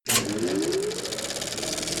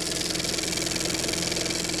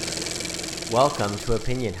Welcome to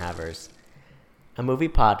Opinion Havers, a movie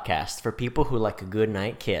podcast for people who like a good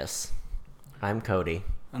night kiss. I'm Cody.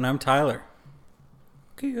 And I'm Tyler.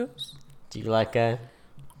 Kiss. Do you like a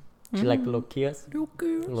little kiss? Little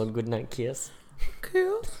kiss. A little good night kiss?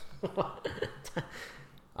 Kiss.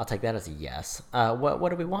 I'll take that as a yes. What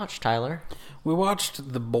did we watch, Tyler? We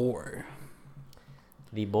watched The Boy.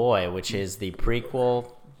 The Boy, which is the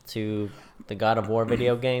prequel to the God of War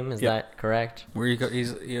video game. Is that correct? Where you go?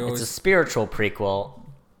 It's a spiritual prequel.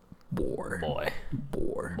 Boy.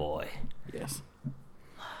 Boy. Yes.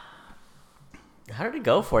 How did it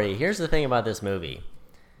go for you? Here's the thing about this movie.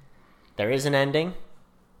 There is an ending,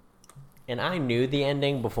 and I knew the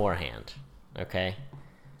ending beforehand. Okay?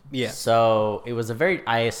 Yeah. So it was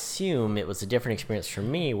I assume it was a different experience for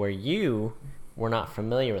me where you were not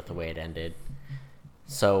familiar with the way it ended.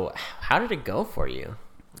 So how did it go for you?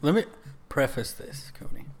 Let me preface this,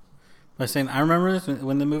 Cody, by saying I remember this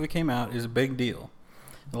when the movie came out. It was a big deal.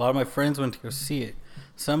 A lot of my friends went to go see it.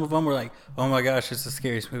 Some of them were like, "Oh my gosh, it's the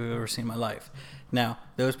scariest movie I've ever seen in my life." Now,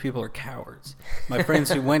 those people are cowards. My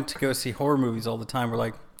friends who went to go see horror movies all the time were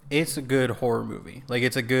like, "It's a good horror movie. Like,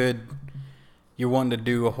 it's a good... You're wanting to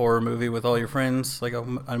do a horror movie with all your friends, like a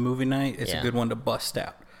movie night. It's a good one to bust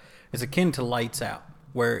out. It's akin to Lights Out,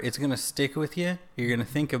 where it's going to stick with you. You're going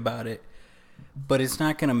to think about it, but it's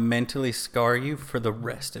not going to mentally scar you for the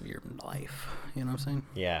rest of your life." You know what I'm saying?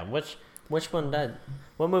 Yeah. Which one did?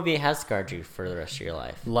 What movie has scarred you for the rest of your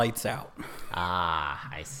life? Lights Out. Ah,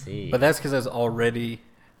 I see. But that's because I was already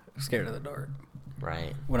scared of the dark.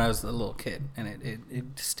 Right. When I was a little kid, and it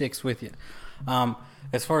sticks with you.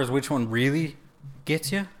 As far as which one really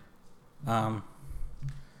gets you,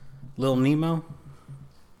 Little Nemo.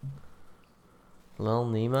 Little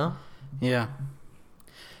Nemo? Yeah.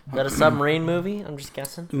 Is that a submarine movie? I'm just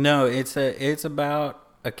guessing. No, it's about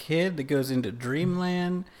a kid that goes into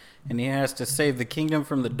dreamland, and he has to save the kingdom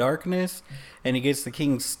from the darkness, and he gets the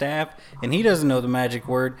king's staff, and he doesn't know the magic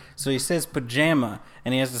word, so he says pajama,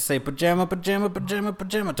 and he has to say pajama, pajama, pajama,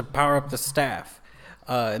 pajama to power up the staff.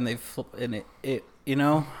 And they flip, and it you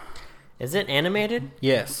know. Is it animated?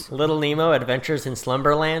 Yes. Little Nemo Adventures in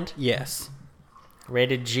Slumberland? Yes.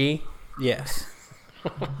 Rated G? Yes.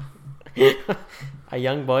 A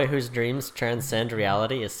young boy whose dreams transcend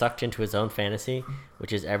reality is sucked into his own fantasy,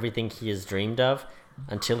 which is everything he has dreamed of,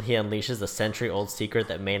 until he unleashes a century-old secret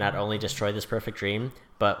that may not only destroy this perfect dream,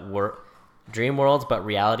 but dream worlds, but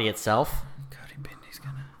reality itself. Cody Bindy's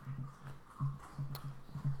gonna...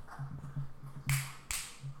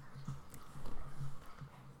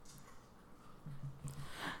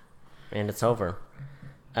 And it's over.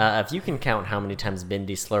 If you can count how many times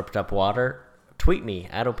Bindi slurped up water, tweet me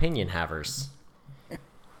at Opinion Havers.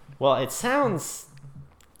 Well, it sounds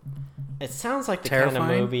like the Terrifying?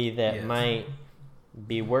 kind of movie that might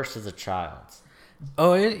be worse as a child.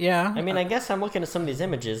 Oh, yeah. I mean, I guess I'm looking at some of these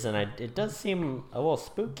images, and it does seem a little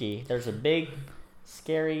spooky. There's a big,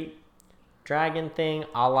 scary dragon thing,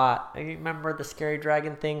 a la... You remember the scary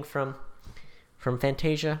dragon thing from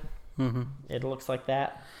Fantasia? Mm-hmm. It looks like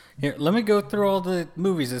that. Here, let me go through all the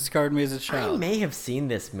movies that scarred me as a I child. may have seen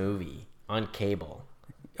this movie on cable.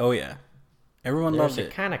 Oh, yeah. Everyone There's loves a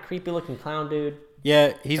it. kind of creepy-looking clown dude.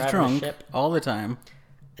 Yeah, he's driving a drunk ship. all the time.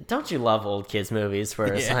 Don't you love old kids movies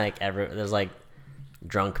where it's like there's like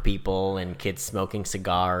drunk people and kids smoking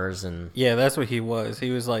cigars and Yeah, that's what he was.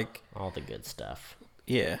 He was like, all the good stuff.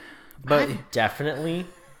 yeah. But I've definitely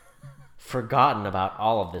forgotten about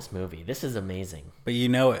all of this movie. This is amazing. you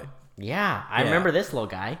know it. Yeah, I remember this little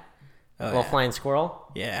guy. Little flying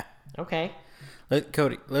squirrel. Yeah. Okay.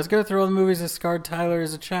 Cody, let's go through all the movies that scarred Tyler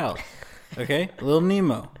as a child. Okay? Little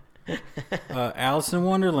Nemo. Alice in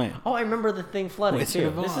Wonderland. Oh, I remember the thing flooding Wizard too.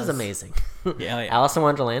 of This is Oz. amazing. Yeah. Alice in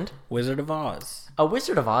Wonderland. Wizard of Oz. A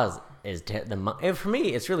Wizard of Oz is for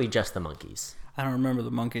me. It's really just the monkeys. I don't remember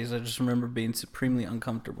the monkeys. I just remember being supremely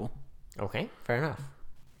uncomfortable. Okay, fair enough.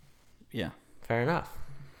 Yeah. Fair enough.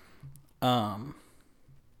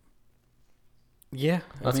 Yeah.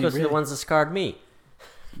 Let's go through the ones that scarred me.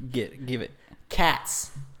 Give it.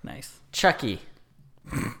 Cats. Nice. Chucky.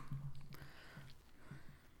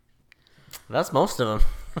 That's most of them.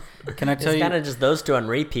 Can I tell It's you? kind of just those two on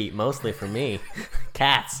repeat, mostly for me.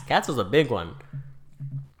 Cats. Cats was a big one.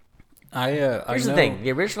 Here's the thing: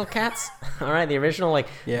 the original Cats. All right, the original, like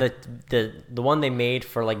the one they made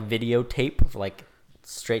for like videotape, like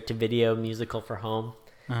straight to video musical for home.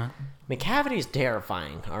 McCavity's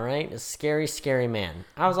terrifying. All right, a scary, scary man.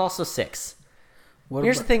 I was also 6.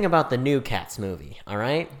 Here's the thing about the new Cats movie. All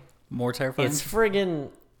right, more terrifying. It's friggin'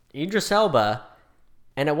 Idris Elba,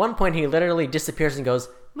 and at one point he literally disappears and goes,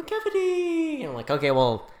 McCavity. And I'm like, okay,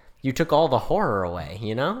 well, you took all the horror away,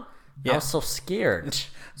 you know? Yeah. I was so scared.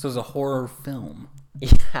 So it was a horror film.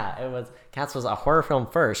 Yeah, it was. Cats was a horror film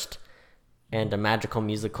first, and a magical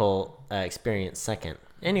musical experience second.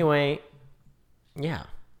 Anyway, yeah.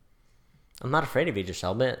 I'm not afraid of Idris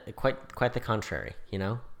Elba. Quite the contrary, you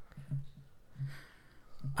know?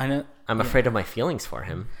 I know. I'm afraid of my feelings for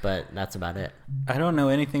him, but that's about it. I don't know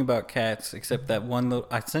anything about Cats except that one little...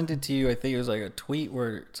 I sent it to you. I think it was like a tweet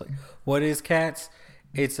where it's like, what is Cats?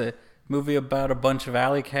 It's a movie about a bunch of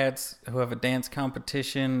alley cats who have a dance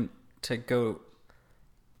competition to go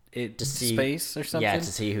to space or something. Yeah, to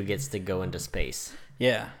see who gets to go into space.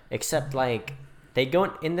 Yeah. Except, like, they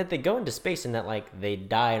go into space and that, like, they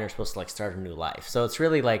die and are supposed to, like, start a new life. So it's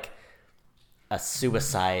really like a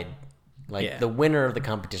suicide. Like, the winner of the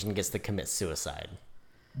competition gets to commit suicide.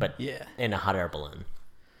 But in a hot air balloon.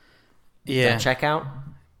 Yeah. Does that check out?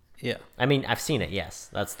 Yeah. I mean, I've seen it, yes.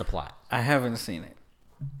 That's the plot. I haven't seen it.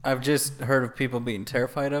 I've just heard of people being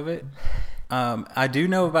terrified of it. I do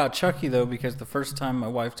know about Chucky, though, because the first time my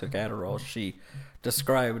wife took Adderall, she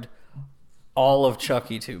described all of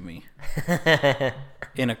Chucky to me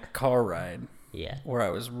in a car ride. Yeah. Where I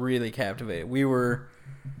was really captivated.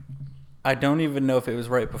 I don't even know if it was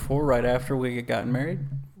right before, right after we had gotten married,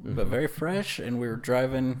 but very fresh, and we were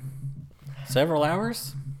driving several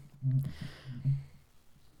hours.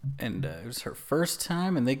 And it was her first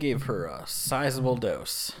time, and they gave her a sizable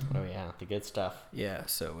dose. Oh, yeah, the good stuff. Yeah,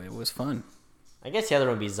 so it was fun. I guess the other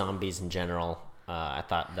one would be zombies in general. I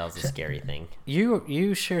thought that was a scary thing.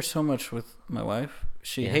 You share so much with my wife.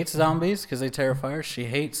 She hates zombies because they terrify her. She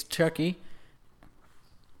hates Chucky.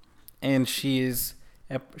 And she's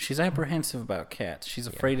apprehensive about cats. She's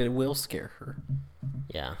afraid it will scare her.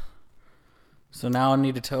 Yeah. So now I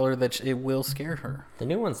need to tell her that it will scare her. The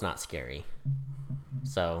new one's not scary.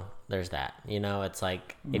 So there's that. You know, it's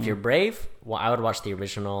like, if you're brave, well, I would watch the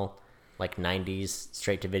original, like, 90s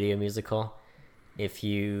straight-to-video musical. If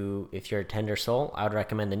you're a tender soul, I would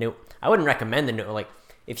recommend the new. I wouldn't recommend the new. Like,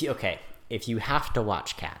 if you have to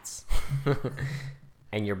watch Cats,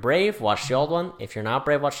 and you're brave, watch the old one. If you're not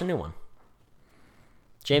brave, watch the new one.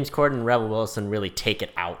 James Corden and Rebel Wilson really take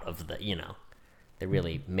it out of the, you know, they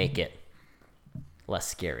really make it less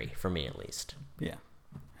scary, for me at least. Yeah.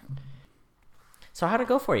 So how'd it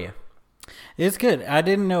go for you? It's good. I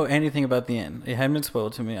didn't know anything about the end. It hadn't been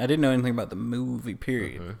spoiled to me. I didn't know anything about the movie,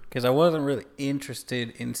 period. Because I wasn't really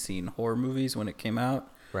interested in seeing horror movies when it came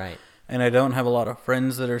out. Right. And I don't have a lot of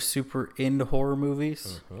friends that are super into horror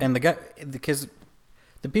movies. And because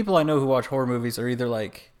the people I know who watch horror movies are either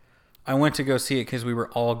like, I went to go see it because we were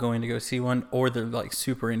all going to go see one, or they're like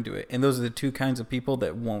super into it. And those are the two kinds of people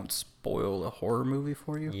that won't spoil a horror movie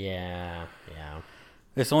for you. Yeah.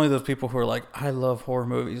 It's only those people who are like, I love horror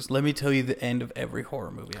movies. Let me tell you the end of every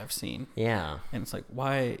horror movie I've seen. Yeah. And it's like,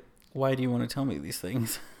 why do you want to tell me these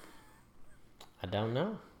things? I don't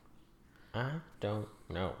know. They're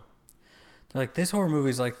like, this horror movie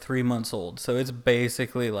is like 3 months old, so it's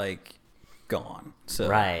basically like gone. So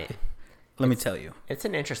right. Let me tell you. It's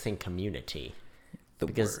an interesting community.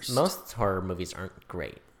 Because worst. Most horror movies aren't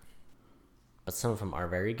great. But some of them are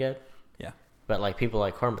very good. Yeah. But like people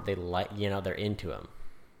like horror, they like, you know, they're into them.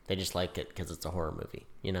 They just like it because it's a horror movie,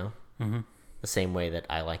 you know? Mm-hmm. The same way that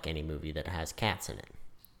I like any movie that has cats in it.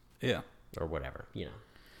 Yeah. Or whatever, you know?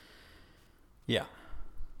 Yeah.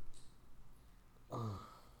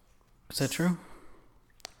 Is that true?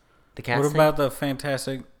 The cat. What about the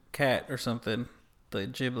Fantastic Cat or something? The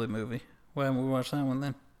Ghibli movie. Why haven't we watched that one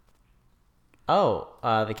then? Oh,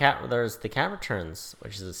 there's The Cat Returns,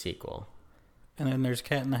 which is a sequel. And then there's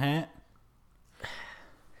Cat in the Hat.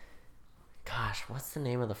 Gosh, what's the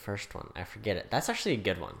name of the first one? I forget it. That's actually a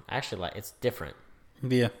good one. I actually like. It's different.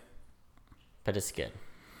 Yeah. But it's good.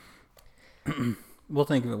 We'll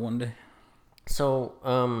think of it one day. So,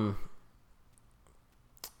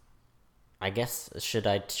 I guess should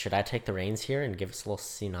I take the reins here and give us a little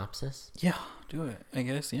synopsis? Yeah, do it. I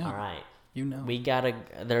guess, yeah. All right. You know.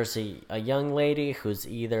 There's a young lady who's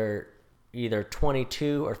either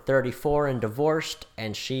 22 or 34 and divorced,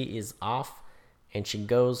 and she is off, and she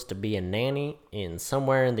goes to be a nanny in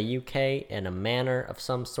somewhere in the UK in a manor of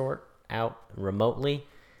some sort out remotely,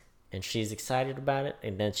 and she's excited about it.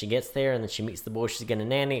 And then she gets there, and then she meets the boy she's gonna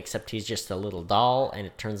nanny, except he's just a little doll, and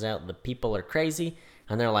it turns out the people are crazy,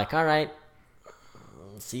 and they're like, all right,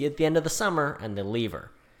 see you at the end of the summer, and they leave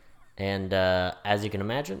her. And as you can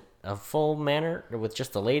imagine, a full manor with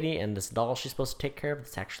just a lady and this doll she's supposed to take care of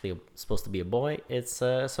that's actually supposed to be a boy. It's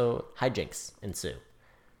so hijinks ensue.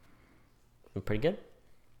 Pretty good?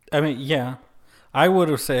 I mean, yeah. I would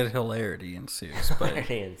have said hilarity ensues, but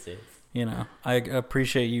hilarity ensues. You know, I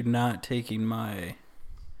appreciate you not taking my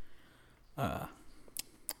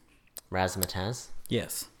Razzmatazz.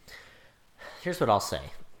 Yes. Here's what I'll say.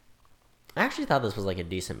 I actually thought this was like a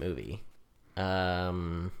decent movie. I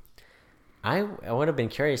would have been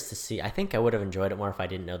curious to see. I think I would have enjoyed it more if I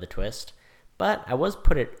didn't know the twist. But I was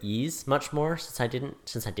put at ease much more since I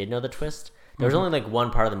did know the twist. There was only like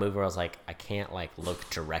one part of the movie where I was like, I can't like look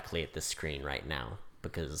directly at the screen right now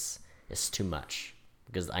because it's too much.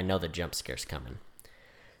 Because I know the jump scare's coming.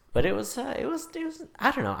 But it was I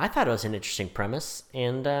don't know. I thought it was an interesting premise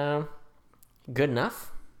and good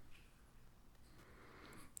enough.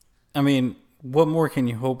 I mean, what more can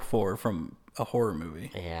you hope for from a horror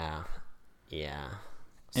movie? Yeah.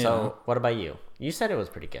 So, what about you? You said it was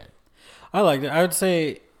pretty good. I liked it. I would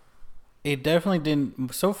say it definitely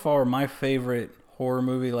didn't. So far, my favorite horror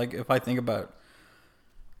movie, like if I think about,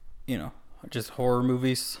 just horror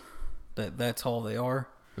movies, that's all they are.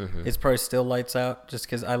 Mm-hmm. It's probably still Lights Out, just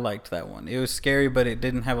because I liked that one. It was scary, but it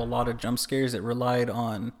didn't have a lot of jump scares. It relied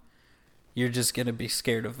on you're just gonna be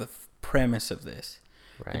scared of the premise of this.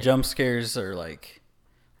 Right. The jump scares are like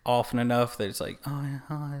often enough that it's like, oh,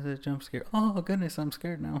 it's a jump scare. Oh goodness, I'm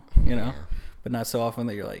scared now. Yeah. But not so often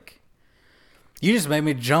that you're like, you just made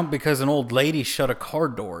me jump because an old lady shut a car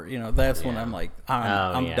door. That's when I'm like,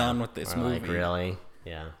 I'm done with this movie. Like, really?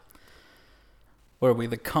 Yeah. What are we,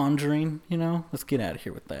 The Conjuring? Let's get out of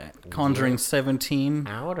here with that. Conjuring 17.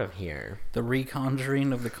 Out of here. The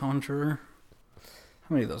Reconjuring of The Conjurer.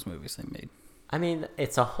 How many of those movies they made? I mean,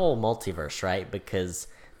 it's a whole multiverse, right? Because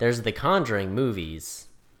there's the Conjuring movies.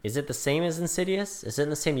 Is it the same as Insidious? Is it in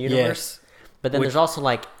the same universe? Yes. But then there's also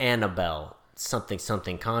like Annabelle, something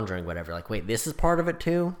Conjuring, whatever. Like, wait, this is part of it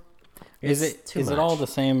too? Is it all the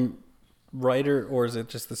same writer, or is it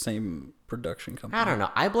just the same production company? I don't know.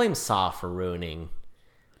 I blame Saw for ruining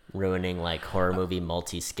like horror movie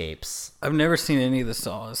multiscapes. I've never seen any of the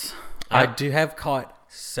Saws. I do have caught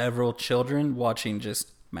several children watching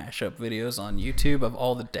just mashup videos on YouTube of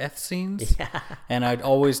all the death scenes. Yeah. And I'd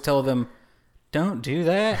always tell them, don't do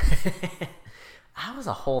that. That was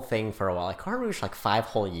a whole thing for a while. Like horror movies for like 5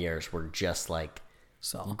 whole years were just like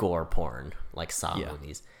Saw. Gore porn, like Saw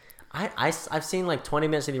movies. I've seen like 20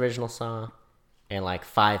 minutes of the original Saw and like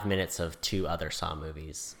 5 minutes of 2 other Saw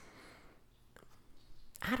movies.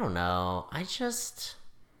 I don't know. I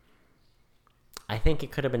think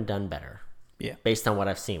it could have been done better. Yeah. Based on what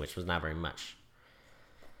I've seen, which was not very much.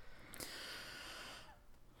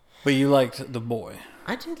 But you liked The Boy.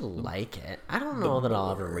 I did like it. I don't know that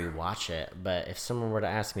I'll ever rewatch it, but if someone were to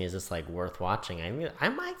ask me, is this like worth watching? I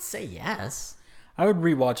might say yes. I would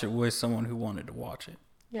rewatch it with someone who wanted to watch it.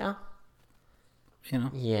 Yeah.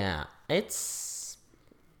 Yeah. Because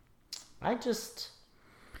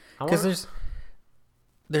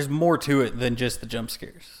there's more to it than just the jump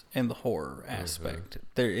scares and the horror aspect.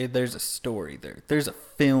 Mm-hmm. There's a story there. There's a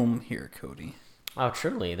film here, Cody. Oh,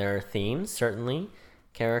 truly. There are themes, certainly.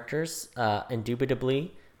 Characters,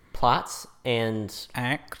 indubitably. Plots and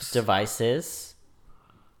acts. Devices.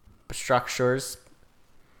 Structures.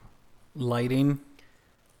 Lighting.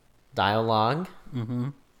 Dialogue. Mm-hmm.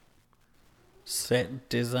 Set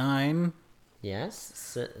design.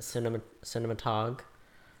 Yes. Cinematog.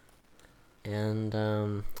 And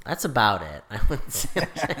that's about it. I wouldn't say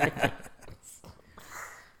anything else.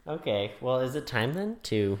 Okay, well, is it time then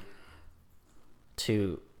to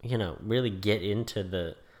really get into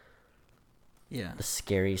the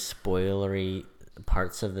scary, spoilery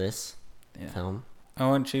parts of this film? I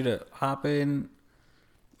want you to hop in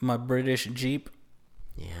my British Jeep.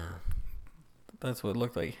 Yeah. That's what it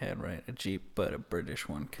looked like he had, right? A Jeep, but a British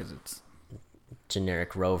one because it's...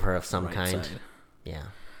 generic Rover of some kind. Side. Yeah.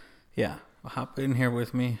 Yeah. Hop in here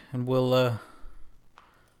with me and we'll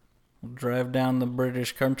drive down the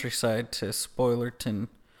British countryside to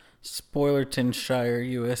Spoilertonshire,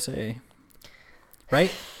 USA.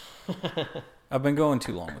 Right? I've been going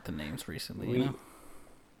too long with the names recently,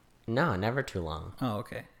 No, never too long. Oh,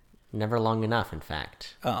 okay. Never long enough, in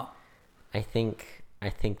fact. Oh. I think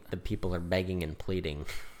the people are begging and pleading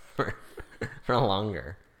for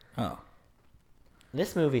longer. Oh.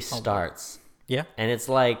 This movie starts. Yeah. And it's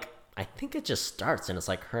like, I think it just starts and it's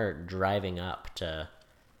like her driving up to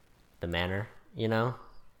the manor,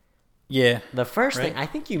 Yeah. The first thing, I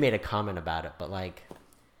think you made a comment about it, but like,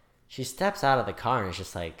 she steps out of the car and it's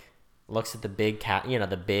just like, looks at the big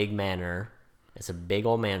the big manor. It's a big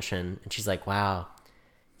old mansion. And she's like, wow,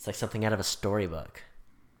 it's like something out of a storybook.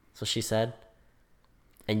 So she said.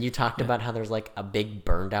 And you talked about how there's like a big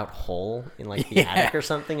burned out hole in like the attic or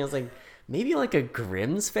something. I was like, maybe like a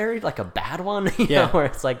Grimm's fairy, like a bad one, where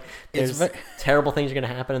it's like there's terrible things are going to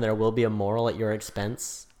happen and there will be a moral at your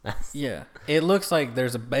expense. Yeah. It looks like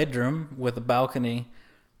there's a bedroom with a balcony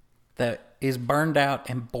that is burned out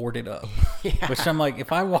and boarded up. Yeah. Which I'm like,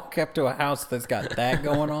 if I walk up to a house that's got that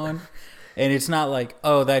going on, and it's not like,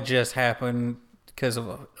 oh, that just happened because of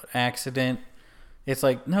an accident. It's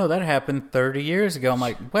like, no, that happened 30 years ago. I'm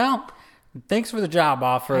like, well, thanks for the job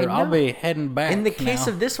offer. I'll be heading back. In the case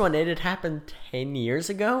of this one, it had happened 10 years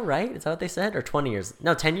ago, right? Is that what they said? Or 20 years?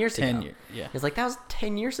 No, 10 years ago. 10 years, yeah. It's like, that was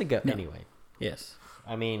 10 years ago. No. Anyway. Yes.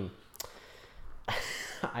 I mean...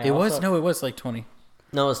 it was like 20.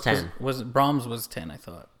 No, it was 10. Brahms was 10, I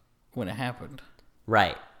thought, when it happened.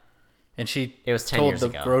 Right. And it was 10 told years the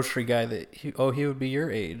ago. Grocery guy that, he would be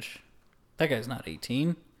your age. That guy's not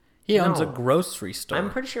 18. He owns a grocery store. I'm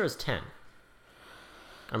pretty sure it was 10.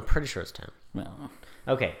 No.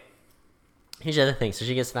 Okay. Here's the other thing. So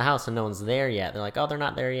she gets to the house and no one's there yet. They're like, oh, they're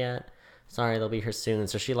not there yet. Sorry, they'll be here soon.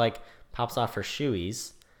 So she, like, pops off her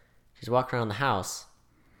shoeies. She's walking around the house.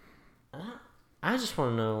 I just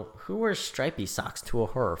want to know, who wears stripy socks to a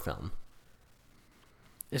horror film?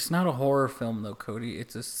 It's not a horror film, though, Cody.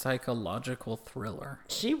 It's a psychological thriller.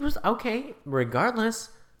 She was, okay, regardless,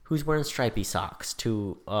 who's wearing stripy socks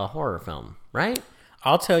to a horror film, right?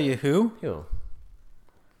 I'll tell you who. Who?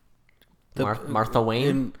 Martha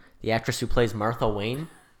Wayne? The actress who plays Martha Wayne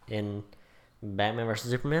in Batman vs.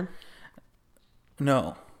 Superman?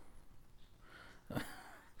 No.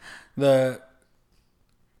 The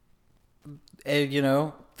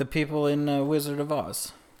people in Wizard of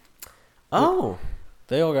Oz. Oh.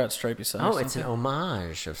 They all got stripy socks. Oh, it's an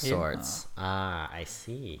homage of sorts. Yeah. Ah, I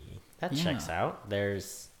see. That checks out.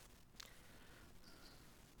 There's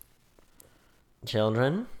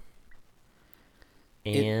children.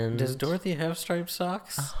 And does Dorothy have striped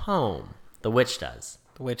socks? A home. The witch does.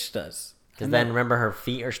 Because then remember her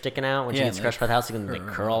feet are sticking out when she gets crushed by the house. You can they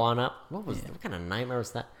curl on up. What kind of nightmare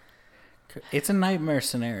was that? It's a nightmare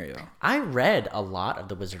scenario. I read a lot of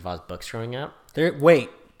the Wizard of Oz books growing up.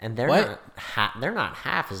 And they're not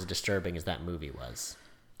half as disturbing as that movie was.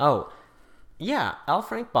 Oh, yeah. L.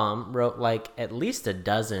 Frank Baum wrote like at least a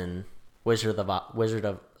dozen Wizard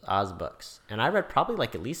of Oz books, and I read probably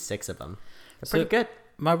like at least 6 of them. They're pretty good.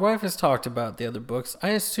 My wife has talked about the other books. I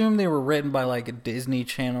assume they were written by like a Disney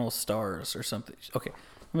Channel stars or something. Okay,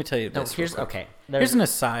 let me tell you this. Here's an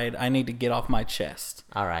aside I need to get off my chest.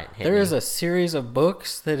 All right. There is a series of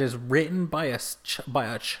books that is written by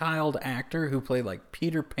a child actor who played like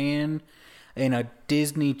Peter Pan in a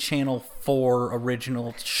Disney Channel 4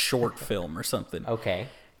 original short film or something. Okay.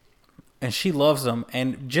 And she loves them.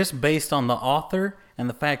 And just based on the author and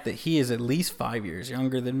the fact that he is at least 5 years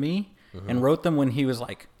younger than me, and wrote them when he was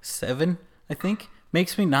like 7, I think,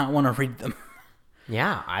 makes me not want to read them.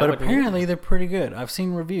 Yeah. But apparently they're pretty good. I've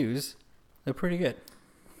seen reviews. They're pretty good.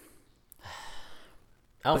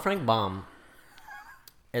 Frank Baum,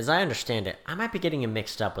 as I understand it, I might be getting him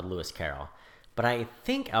mixed up with Lewis Carroll, but I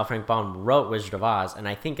think L. Frank Baum wrote Wizard of Oz, and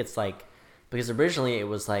I think it's like, because originally it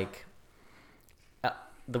was like,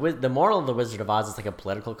 the moral of the Wizard of Oz is like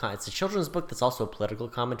it's a children's book that's also a political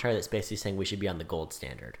commentary that's basically saying we should be on the gold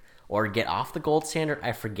standard. Or get off the gold standard,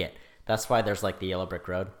 I forget. That's why there's like the yellow brick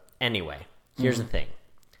road. Anyway, here's the thing.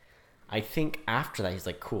 I think after that, he's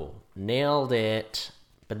like, cool, nailed it.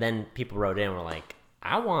 But then people wrote in and were like,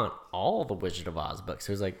 I want all the Wizard of Oz books.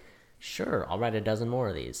 So he was like, sure, I'll write a dozen more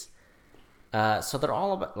of these. So they're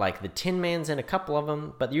all about, like, the Tin Man's in a couple of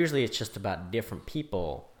them, but usually it's just about different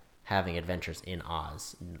people having adventures in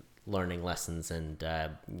Oz, learning lessons and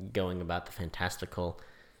going about the fantastical.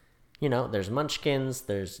 There's Munchkins,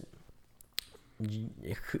 there's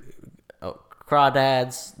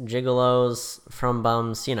crawdads, gigolos, from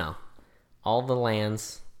bums, all the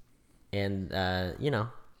lands, and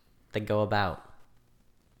they go about.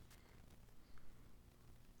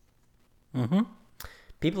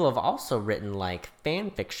 People have also written like fan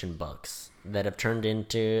fiction books that have turned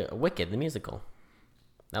into Wicked the musical.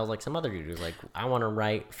 That was like some other dude who's like, I want to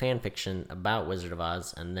write fan fiction about Wizard of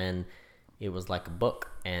Oz, and then it was like a book,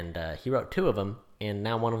 and he wrote 2 of them, and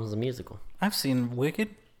now one of them is a musical. I've seen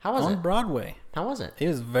Wicked. How was it? On Broadway. How was it? It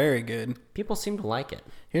was very good. People seem to like it.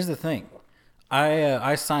 Here's the thing.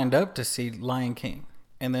 I signed up to see Lion King,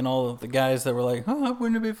 and then all of the guys that were like, oh,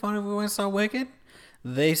 wouldn't it be fun if we went and saw Wicked?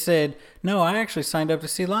 They said, no, I actually signed up to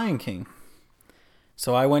see Lion King.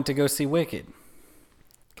 So I went to go see Wicked.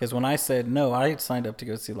 Because when I said, no, I signed up to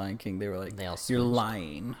go see Lion King, they were like, you're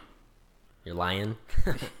lying. You're lying?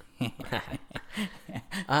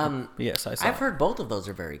 Yes, I've heard both of those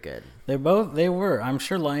are very good. They were. I'm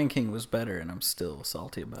sure Lion King was better, and I'm still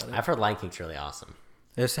salty about it. I've heard Lion King's really awesome.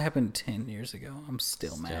 This happened 10 years ago. I'm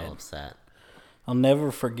still mad. Still upset. I'll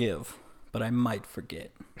never forgive, but I might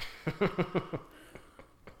forget.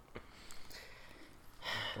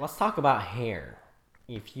 let's talk about hair.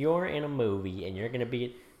 If you're in a movie and you're gonna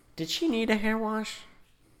be, did she need a hair wash?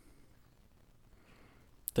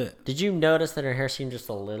 Did you notice that her hair seemed just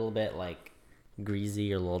a little bit like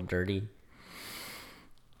greasy or a little dirty?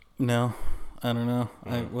 No, I don't know.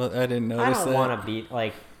 I didn't notice that. I don't want to be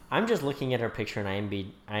like. I'm just looking at her picture in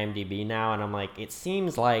IMDb now, and I'm like, it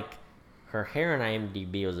seems like her hair in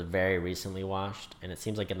IMDb was very recently washed, and it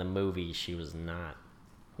seems like in the movie she was not.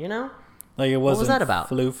 You know? Like it wasn't. What was that about?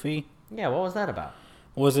 Floofy? Yeah, what was that about?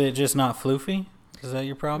 Was it just not floofy? Is that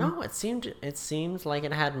your problem? No, it seems like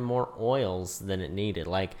it had more oils than it needed.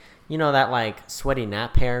 Like, you know that like sweaty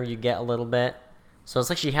nap hair you get a little bit? So it's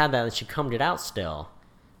like she had that and she combed it out still.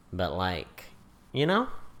 But like, you know?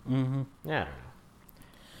 Mm-hmm. Yeah, I don't know.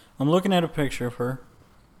 I'm looking at a picture of her.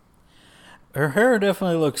 Her hair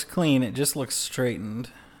definitely looks clean. It just looks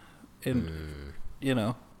straightened in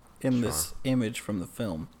this image from the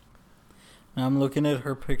film. Now I'm looking at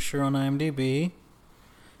her picture on IMDb,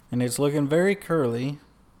 and it's looking very curly.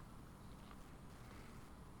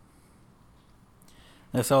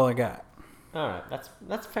 That's all I got. All right,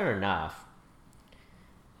 that's fair enough.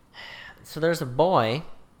 So there's a boy,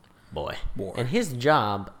 and his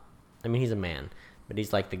job, I mean, he's a man, but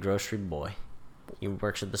he's like the grocery boy. He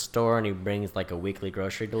works at the store and he brings like a weekly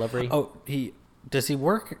grocery delivery. Oh, does he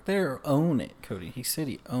work there or own it, Cody? He said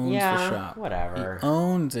he owns the shop. Whatever. He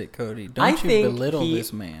owns it, Cody. Don't you belittle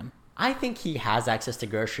this man. I think he has access to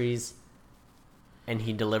groceries and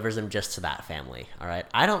he delivers them just to that family, all right?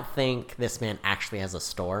 I don't think this man actually has a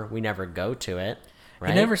store. We never go to it, right?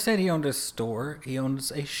 He never said he owned a store. He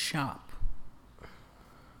owns a shop.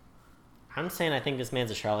 I'm saying I think this man's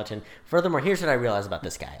a charlatan. Furthermore, here's what I realized about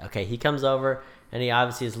this guy. Okay, he comes over and he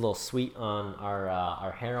obviously is a little sweet on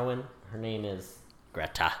our heroine. Her name is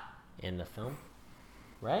Greta in the film,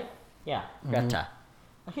 right? Yeah, Greta.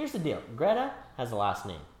 Mm-hmm. Now here's the deal. Greta has a last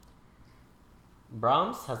name.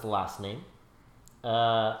 Brahms has the last name.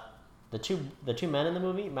 The two men in the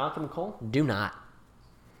movie, Malcolm and Cole, do not.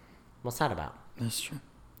 What's that about? That's true.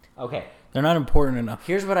 Okay. They're not important enough.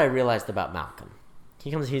 Here's what I realized about Malcolm.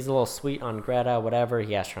 He's a little sweet on Greta, whatever.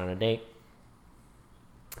 He asked her on a date.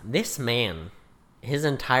 This man, his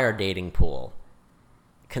entire dating pool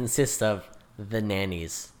consists of the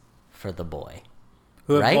nannies for the boy.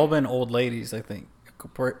 Who have all been old ladies, I think,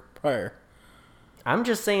 prior. I'm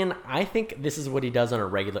just saying, I think this is what he does on a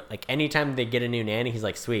regular... Like, anytime they get a new nanny, he's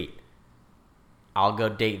like, sweet, I'll go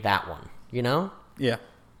date that one. You know? Yeah.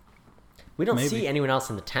 We don't see anyone else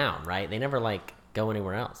in the town, right? They never, like, go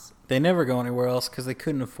anywhere else. They never go anywhere else because they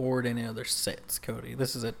couldn't afford any other sets, Cody.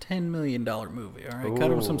 This is a $10 million movie, all right? Ooh. Cut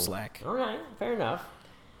them some slack. All right, fair enough.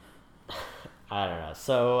 I don't know.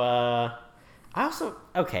 So, I also...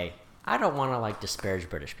 Okay, I don't want to, like, disparage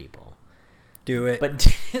British people. Do it. But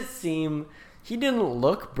did it seem... He didn't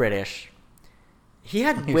look British. He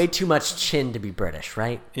had way too much chin to be British,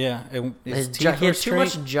 right? Yeah. He had too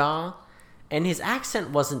much jaw, and his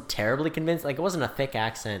accent wasn't terribly convincing. Like, it wasn't a thick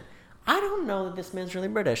accent. I don't know that this man's really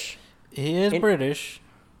British. He is British.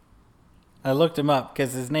 I looked him up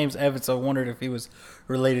because his name's Evans. So I wondered if he was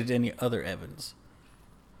related to any other Evans.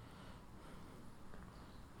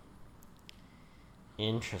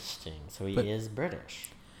 Interesting. So he is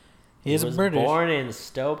British. He was born in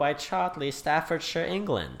Stow-by-Chotley, Staffordshire,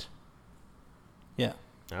 England. Yeah.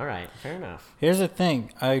 All right. Fair enough. Here's the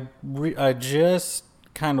thing. I just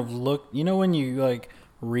kind of looked. You know when you like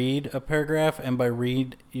read a paragraph, and by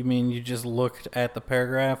read you mean you just looked at the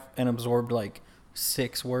paragraph and absorbed like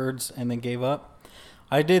 6 words and then gave up?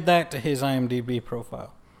 I did that to his IMDb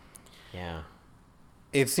profile. Yeah.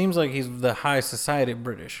 It seems like he's the high society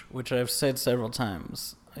British, which I've said several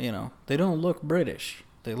times. You know, they don't look British.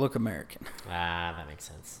 They look American. Ah, that makes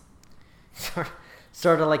sense.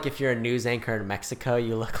 Sort of like if you're a news anchor in Mexico,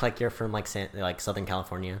 you look like you're from like Southern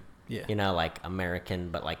California. Yeah. You know, like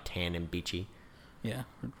American, but like tan and beachy. Yeah.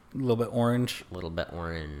 A little bit orange. A little bit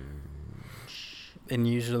orange. And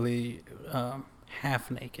usually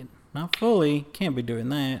half naked. Not fully. Can't be doing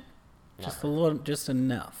that. Never. Just a little, just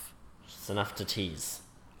enough. Just enough to tease.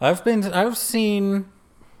 I've seen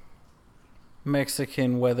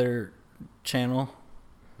Mexican Weather Channel.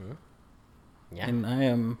 Yeah. And I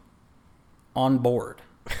am on board.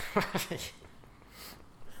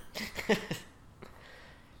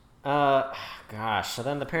 Gosh. So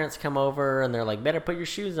then the parents come over and they're like, better put your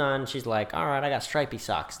shoes on. She's like, all right, I got stripy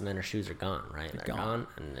socks. And then her shoes are gone, right? They're gone.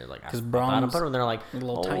 And they're like, I thought I put them. And they're like,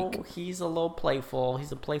 he's a little playful.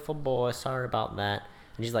 He's a playful boy. Sorry about that.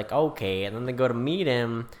 And she's like, okay. And then they go to meet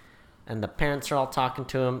him. And the parents are all talking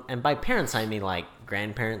to him. And by parents, I mean like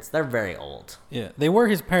grandparents. They're very old. Yeah, they were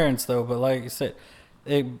his parents though. But like I said,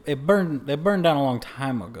 it burned down a long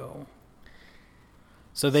time ago.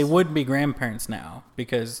 So they would be grandparents now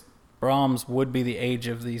because Brahms would be the age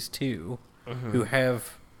of these two who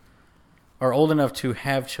are old enough to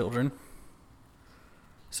have children.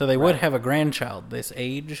 So they would have a grandchild this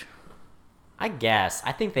age. I guess.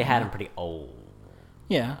 I think they had him pretty old.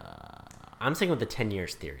 Yeah. I'm sticking with the 10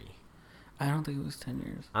 years theory. I don't think it was 10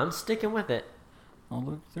 years. I'm sticking with it. I'll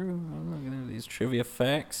look through. I'm looking at these trivia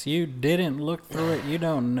facts. You didn't look through it. You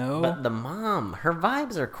don't know. But the mom, her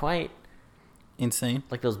vibes are quite... insane.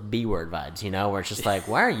 Like those B-word vibes, where it's just like,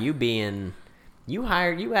 why are you being... You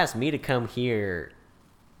asked me to come here.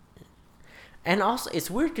 And also, it's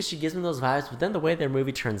weird because she gives me those vibes, but then the way their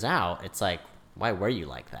movie turns out, it's like, why were you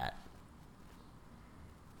like that?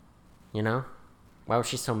 Why was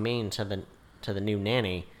she so mean to the new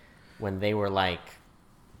nanny when they were like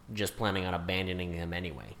just planning on abandoning him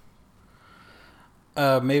anyway?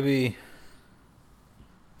 Maybe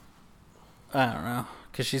I don't know,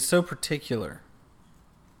 because she's so particular.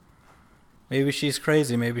 Maybe she's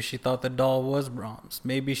crazy. Maybe she thought the doll was Brahms.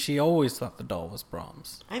 Maybe she always thought the doll was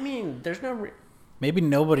Brahms. I mean, there's no... Maybe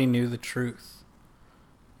nobody knew the truth.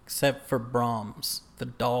 Except for Brahms. The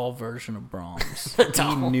doll version of Brahms.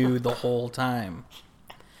 He knew the whole time.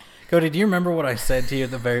 Cody, do you remember what I said to you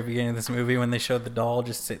at the very beginning of this movie when they showed the doll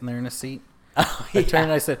just sitting there in a seat? Oh,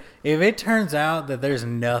 yeah. I said, if it turns out that there's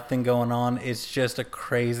nothing going on, it's just a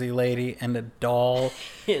crazy lady and a doll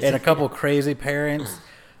and a couple crazy parents,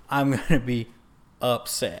 I'm going to be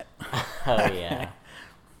upset. Oh, yeah.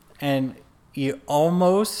 And I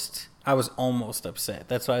was almost upset.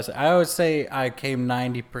 That's why I would say I came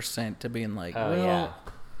 90% to being like, oh, well, yeah.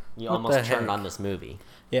 You almost turned on this movie.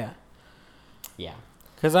 Yeah. Yeah.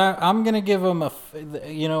 Because I'm going to give them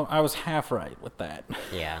I was half right with that.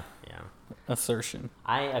 Yeah. Assertion.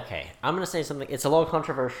 I'm going to say something. It's a little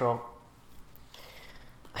controversial.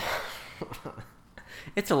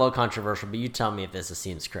 It's a little controversial, but you tell me if this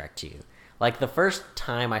seems correct to you. Like, the first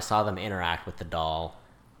time I saw them interact with the doll,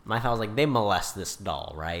 my thought was like, they molest this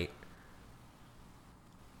doll, right?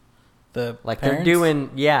 The like parents?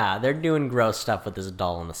 they're doing gross stuff with this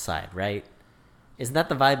doll on the side, right? Isn't that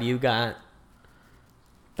the vibe you got?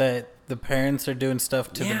 That the parents are doing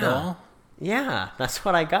stuff to the doll? Yeah, that's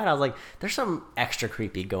what I got. I was like, there's some extra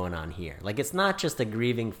creepy going on here. Like, it's not just a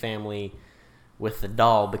grieving family with the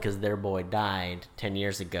doll because their boy died 10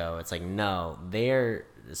 years ago. It's like, no, there's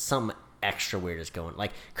some extra weirdness going.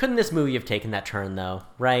 Like, couldn't this movie have taken that turn, though?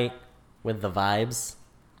 Right? With the vibes?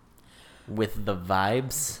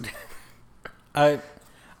 I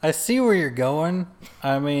see where you're going.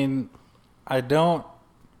 I mean, I don't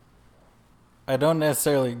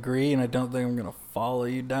necessarily agree, and I don't think I'm going to follow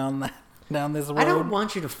you down this road. I don't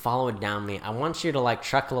want you to follow it down me. I want you to, like,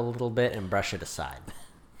 chuckle a little bit and brush it aside.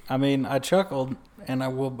 I mean, I chuckled, and I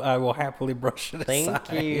will happily brush it aside.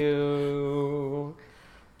 Thank you.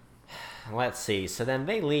 Let's see. So then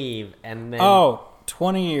they leave, and then...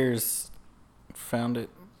 20 years. Found it.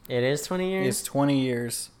 It is 20 years? It's 20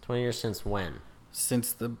 years. 20 years since when?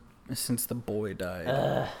 Since the boy died.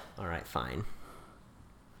 All right, fine.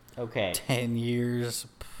 Okay. 10 years.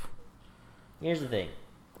 Here's the thing.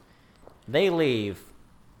 They leave,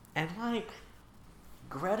 and, like,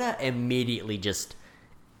 Greta immediately just...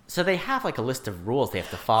 So they have, like, a list of rules they have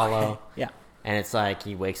to follow. Okay. Yeah. And it's like,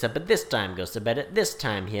 he wakes up at this time, goes to bed at this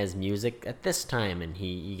time, he has music at this time, and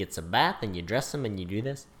he gets a bath, and you dress him, and you do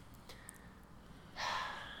this.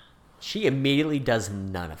 She immediately does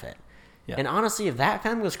none of it. Yeah. And honestly, if that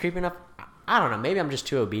family was creeping up, I don't know, maybe I'm just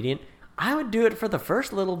too obedient. I would do it for the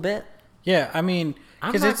first little bit. Yeah, I mean...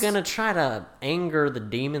 I'm not going to try to anger the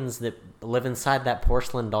demons that live inside that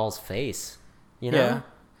porcelain doll's face. You know? Yeah.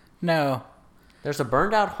 No. There's a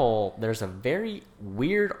burned out hole, there's a very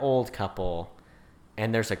weird old couple,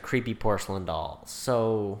 and there's a creepy porcelain doll.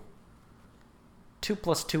 So, 2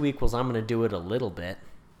 + 2 = I'm going to do it a little bit.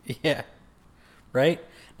 Yeah. Right?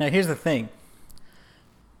 Now, here's the thing.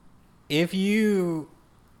 Would you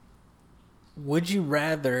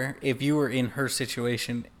rather, if you were in her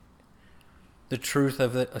situation, the truth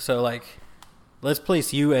of it? So, like, let's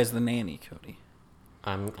place you as the nanny, Cody.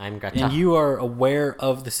 I'm Greta. And you are aware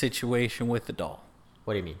of the situation with the doll.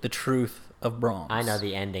 What do you mean? The truth of Brahms. I know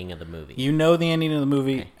the ending of the movie. You know the ending of the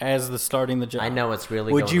movie as the starting the job. I know what's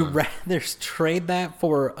really Would going you on. rather trade that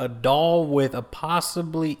for a doll with a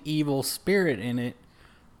possibly evil spirit in it,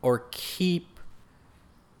 or keep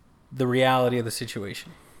the reality of the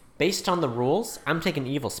situation? Based on the rules, I'm taking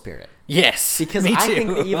evil spirit. Yes, because me I too. think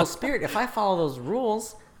the evil spirit, if I follow those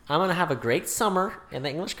rules, I'm going to have a great summer in the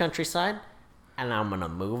English countryside, and I'm going to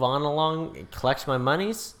move on along and collect my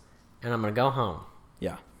monies, and I'm going to go home.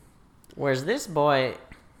 Yeah. Whereas this boy,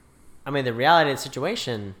 I mean, the reality of the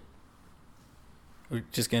situation... We're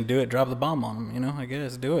just going to do it, drop the bomb on him, I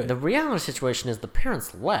guess, do it. The reality situation is the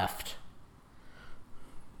parents left,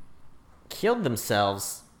 killed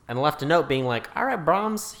themselves, and left a note being like, all right,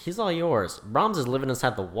 Brahms, he's all yours. Brahms is living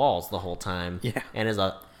inside the walls the whole time. Yeah. And is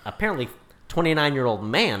a apparently 29-year-old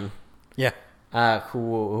man yeah.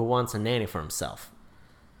 Who wants a nanny for himself.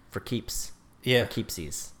 For keeps. Yeah. For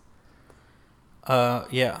keepsies.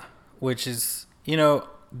 Yeah. Which is,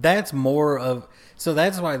 that's more of... So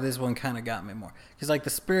that's why this one kind of got me more. Because, like,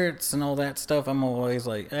 the spirits and all that stuff, I'm always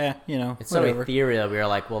like, it's whatever. So ethereal. We are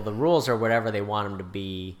like, well, the rules are whatever they want them to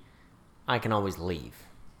be. I can always leave.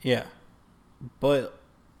 Yeah. But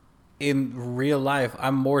in real life,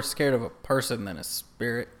 I'm more scared of a person than a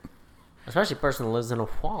spirit. Especially a person that lives in a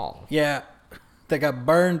wall. Yeah. That got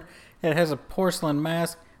burned. It has a porcelain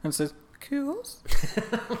mask and says, "Kills."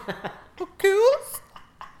 Kills.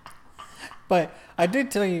 But I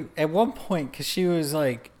did tell you at one point, because she was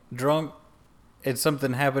like drunk and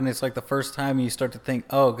something happened. It's like the first time you start to think,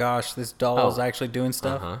 oh gosh, this doll is actually doing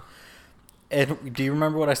stuff. Uh-huh. And do you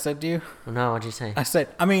remember what I said to you? No, what'd you say? I said,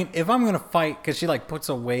 I mean, if I'm going to fight, because she like puts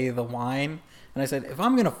away the wine. And I said, if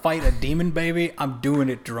I'm going to fight a demon baby, I'm doing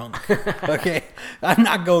it drunk. Okay? I'm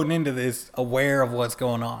not going into this aware of what's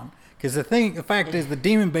going on. Because the fact is the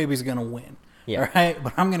demon baby's going to win. Yeah. All right?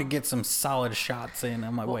 But I'm going to get some solid shots in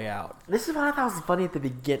on my way out. This is what I thought was funny at the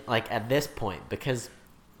beginning, like at this point, because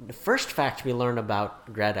the first fact we learned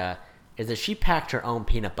about Greta is that she packed her own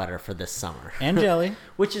peanut butter for this summer. And jelly.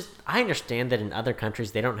 Which is, I understand that in other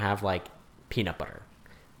countries they don't have like peanut butter.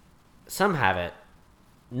 Some have it.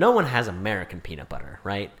 No one has American peanut butter,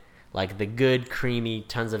 right? Like the good, creamy,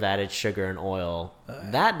 tons of added sugar and oil.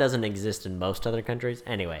 That doesn't exist in most other countries.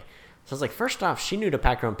 Anyway, so it's like, first off, she knew to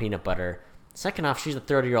pack her own peanut butter. Second off, she's a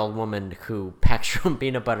 30-year-old woman who packs her own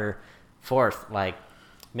peanut butter. Fourth, like,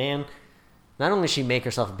 man, not only does she make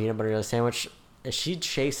herself a peanut butter sandwich, she'd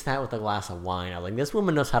chase that with a glass of wine. I was like, this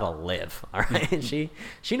woman knows how to live, all right?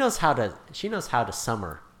 she knows how to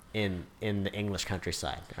summer in the English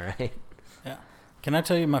countryside, all right? Yeah. Can I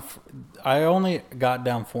tell you I only got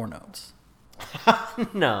down 4 notes.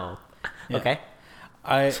 No. Yeah. Okay.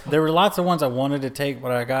 There were lots of ones I wanted to take,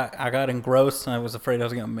 but I got engrossed and I was afraid I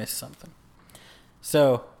was going to miss something.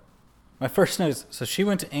 So, my first note is, so she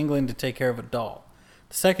went to England to take care of a doll.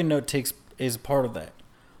 The second note is part of that.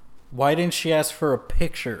 Why didn't she ask for a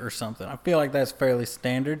picture or something? I feel like that's fairly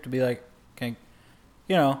standard to be like, okay,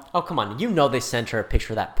 Oh, come on. They sent her a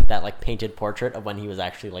picture of that like painted portrait of when he was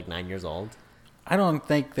actually like 9 years old. I don't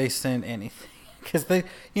think they sent anything. Because they,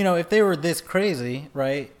 if they were this crazy,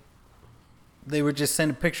 right, they would just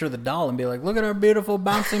send a picture of the doll and be like, look at our beautiful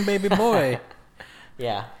bouncing baby boy.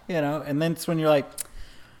 Yeah. And then it's when you're like,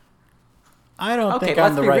 I don't think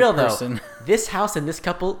I'm the right person. Though. This house and this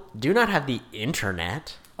couple do not have the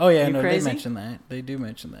internet. Oh, yeah, no, crazy? They mention that. They do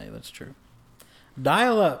mention that. That's true.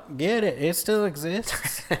 Dial up. Get it. It still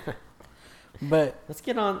exists. But let's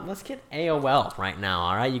get AOL right now,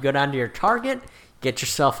 all right? You go down to your Target, get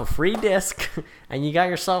yourself a free disc, and you got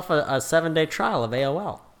yourself a 7-day trial of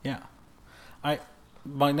AOL. Yeah.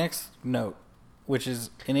 My next note, which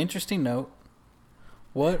is an interesting note,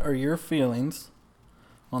 what are your feelings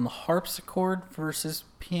on the harpsichord versus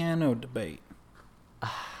piano debate?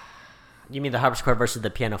 You mean the harpsichord versus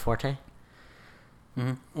the pianoforte?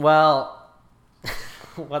 Mm-hmm. Well,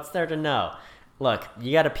 what's there to know? Look,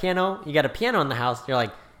 you got a piano in the house, you're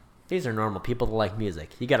like, these are normal people that like music.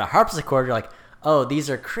 You got a harpsichord, you're like, oh, these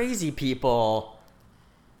are crazy people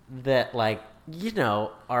that like,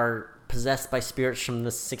 are possessed by spirits from the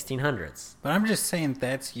 1600s. But I'm just saying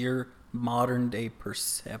that's your modern day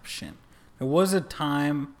perception. There was a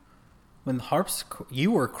time when the harpsichord, you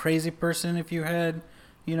were a crazy person if you had,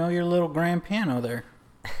 your little grand piano there.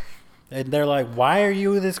 And they're like, why are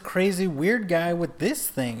you this crazy weird guy with this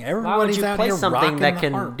thing? Everybody's out here rocking the harp. Why would you play something that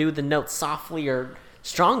can do the note softly or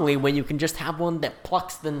strongly when you can just have one that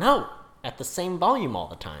plucks the note at the same volume all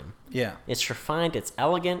the time? Yeah. It's refined. It's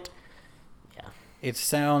elegant. Yeah. It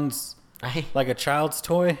sounds like a child's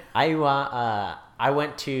toy. I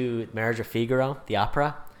went to Marriage of Figaro, the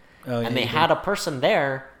opera, and they had a person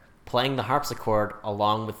there playing the harpsichord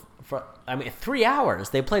along with, 3 hours.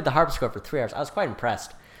 They played the harpsichord for 3 hours. I was quite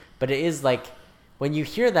impressed. But it is like, when you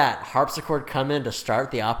hear that harpsichord come in to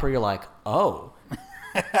start the opera, you're like, oh,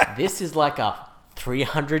 this is like a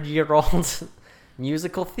 300-year-old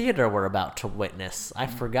musical theater we're about to witness. I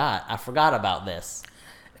forgot about this.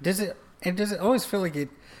 Does it always feel like it,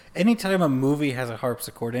 anytime a movie has a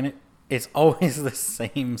harpsichord in it, it's always the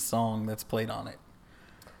same song that's played on it.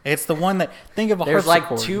 It's the one that, think of a There's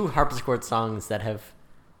harpsichord. There's like 2 harpsichord songs that have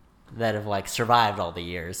that have like survived all the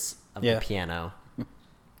years of the piano.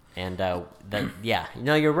 And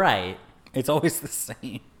you're right. It's always the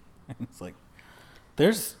same. It's like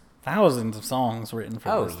there's thousands of songs written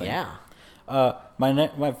for this thing. My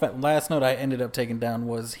last note I ended up taking down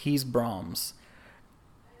was he's Brahms.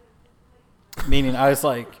 Meaning I was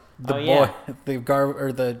like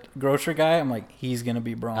the grocery guy. I'm like, he's gonna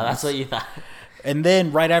be Brahms. Oh, that's what you thought. And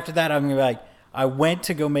then right after that, I'm gonna be like, I went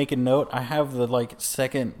to go make a note. I have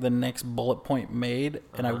the next bullet point made,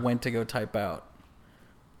 and I went to go type out.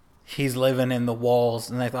 He's living in the walls,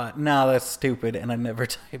 and I thought, no, that's stupid, and I never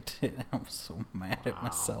typed it. I was so mad at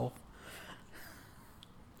myself.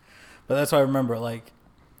 But that's why I remember, like,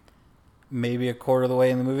 maybe a quarter of the way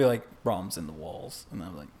in the movie, like, Brahms in the walls, and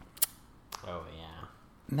I'm like, oh yeah,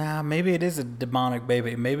 nah, maybe it is a demonic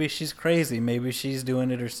baby. Maybe she's crazy. Maybe she's doing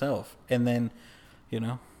it herself, and then,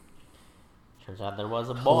 turns out there was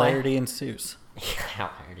a boy. Hilarity ensues.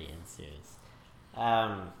 Hilarity ensues.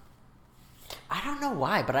 I don't know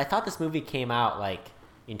why, but I thought this movie came out like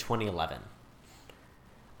in 2011.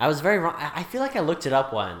 I was very wrong. I feel like I looked it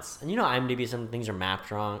up once, and IMDb, some things are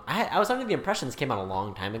mapped wrong. I was under the impression this came out a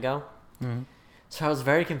long time ago, so I was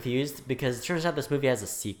very confused because it turns out this movie has a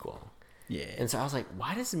sequel. Yeah, and so I was like,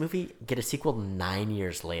 why does the movie get a sequel 9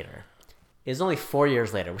 years later? It's only 4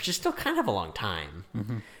 years later, which is still kind of a long time.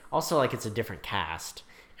 Mm-hmm. Also, like, it's a different cast,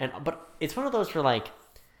 but it's one of those where like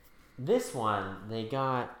this one they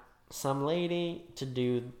got some lady to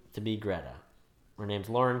be Greta. Her name's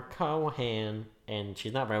Lauren Cohan, and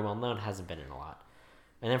she's not very well known, hasn't been in a lot.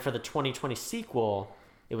 And then for the 2020 sequel,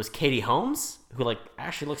 it was Katie Holmes, who like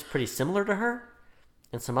actually looks pretty similar to her,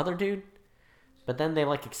 and some other dude. But then they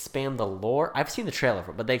like expand the lore. I've seen the trailer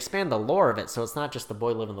for it, but they expand the lore of it, so it's not just the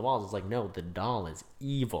boy living in the walls. It's like, no, the doll is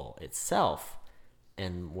evil itself,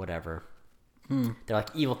 and whatever. They're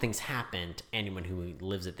like, evil things happen to anyone who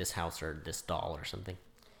lives at this house or this doll or something.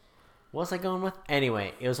 What was I going with?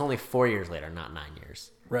 Anyway, it was only 4 years later, not 9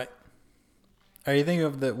 years. Right. Are you thinking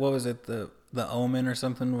of the Omen or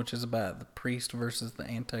something, which is about the priest versus the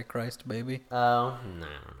Antichrist baby? Oh, no,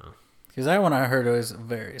 I don't know. Because that one I heard was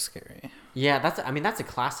very scary. Yeah, that's a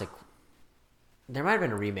classic. There might have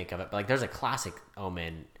been a remake of it, but like there's a classic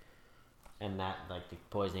Omen, and that like the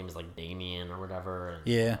boy's name is like Damien or whatever. And,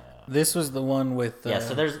 yeah, this was the one with.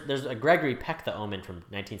 So there's a Gregory Peck the Omen from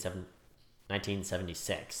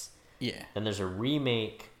 1976. Yeah. Then there's a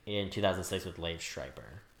remake in 2006 with Liev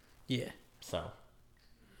Schreiber. Yeah. So.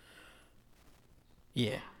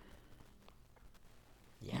 Yeah.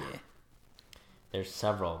 Yeah. There's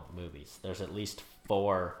several movies. There's at least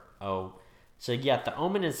 4. Oh, so you got The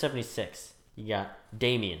Omen in 76. You got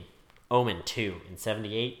Damien, Omen 2 in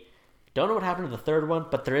 78. Don't know what happened to the third one,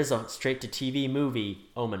 but there is a straight-to-TV movie,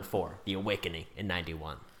 Omen 4, The Awakening, in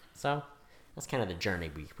 91. So that's kind of the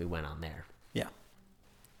journey we went on there. Yeah.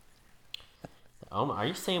 Omen. Are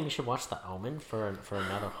you saying we should watch The Omen for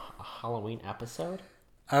another Halloween episode?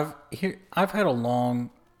 I've had a long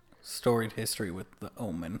storied history with The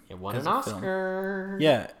Omen. It won an Oscar.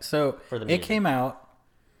 Yeah, so it came out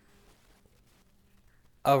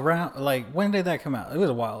around, like, when did that come out? It was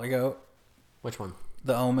a while ago. Which one?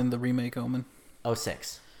 The Omen, the remake Omen.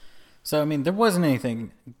 06. So, I mean, there wasn't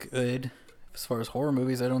anything good as far as horror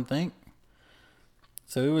movies, I don't think.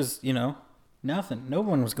 So it was, nothing. No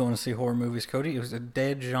one was going to see horror movies, Cody. It was a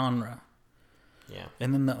dead genre. Yeah.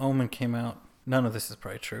 And then The Omen came out. None of this is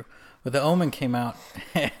probably true. But The Omen came out,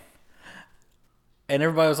 and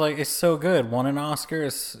everybody was like, it's so good. Won an Oscar.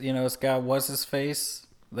 It's, this guy, what's his face?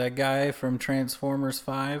 That guy from Transformers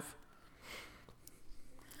 5.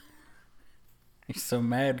 He's so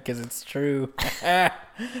mad because it's true.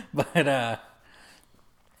 But,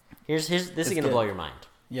 this is going to blow your mind.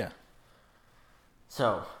 Yeah.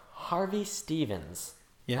 So, Harvey Stevens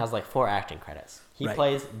has like 4 acting credits. He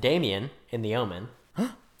plays Damien in The Omen.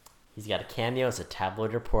 He's got a cameo as a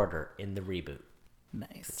tabloid reporter in the reboot.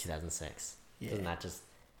 Nice. 2006. Yeah. Doesn't that just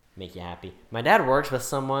make you happy? My dad works with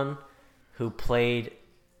someone who played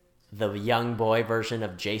the young boy version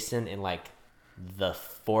of Jason in like the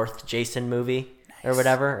 4th Jason movie or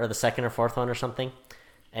whatever, or the 2nd or 4th one or something.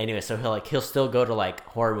 Anyway, so he'll still go to like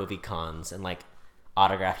horror movie cons and like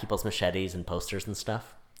autograph people's machetes and posters and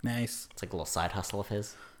stuff. Nice. It's like a little side hustle of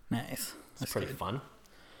his. Nice. It's pretty fun.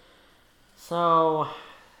 So,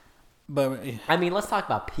 but I mean, let's talk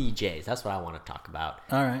about PJs. That's what I want to talk about.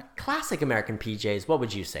 All right. Classic American PJs. What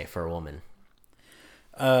would you say for a woman?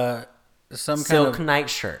 Some silk kind of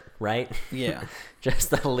nightshirt, right? Yeah.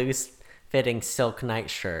 Just a loose fitting silk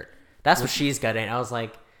nightshirt. That's what she's got in. I was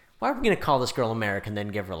like, why are we going to call this girl American and then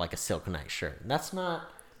give her like a silk nightshirt? That's not.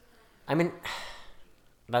 I mean,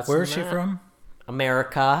 that's. Where is she from?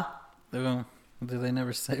 America. Do they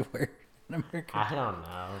never say where in America? I don't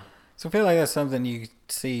know. So I feel like that's something you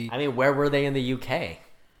see. I mean, where were they in the UK?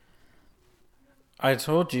 I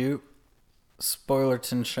told you,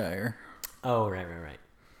 Spoilertonshire. Oh, right.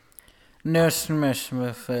 No smash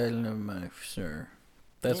my fellow knife, sir.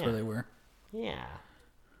 That's where they were. Yeah.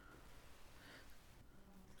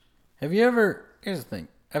 Have you ever... Here's the thing.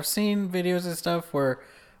 I've seen videos and stuff where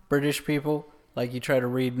British people, like, you try to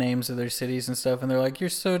read names of their cities and stuff, and they're like, you're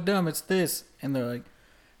so dumb, it's this. And they're like...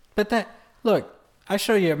 But that... Look, I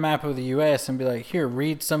show you a map of the U.S. and be like, here,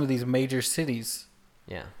 read some of these major cities.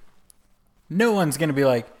 Yeah. No one's going to be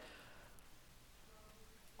like,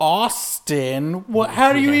 Austin? What?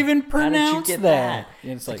 How do you even pronounce How did you get that?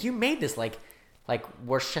 It's like you made this like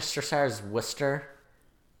Worcestershire's Worcester.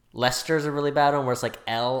 Leicester's a really bad one where it's like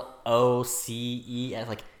L-O-C-E.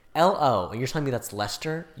 Like L-O. And you're telling me that's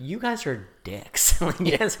Leicester? You guys are dicks.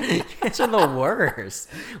 you guys are the worst.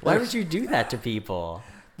 Why would you do that to people?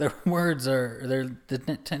 Their words are...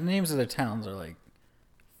 The names of their towns are like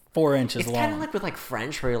 4 inches long. It's kind of like with like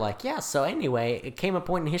French where you're like, yeah, so anyway, it came a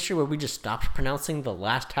point in history where we just stopped pronouncing the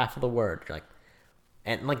last half of the word. Like,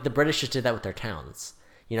 and like the British just did that with their towns.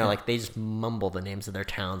 You know, like they just mumble the names of their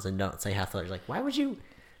towns and don't say half the letters. Like, why would you?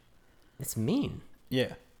 It's mean.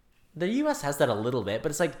 Yeah. The U.S. has that a little bit, but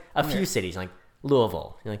it's like a few cities, like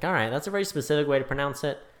Louisville. You're like, all right, that's a very specific way to pronounce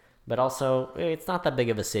it, but also it's not that big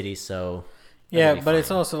of a city, so... Yeah, but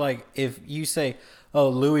it's also like if you say, oh,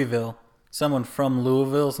 Louisville, someone from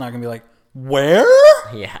Louisville is not going to be like, where?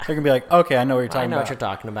 Yeah. They're going to be like, okay, I know what you're talking about. I know what you're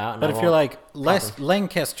talking about. But if you're like,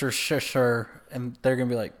 Lancastershire, and they're going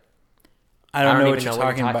to be like, I don't know what you're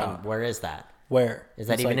talking about. Where is that? Where? Is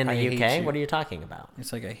that even in the UK? What are you talking about?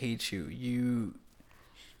 It's like, I hate you. You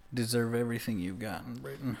deserve everything you've gotten,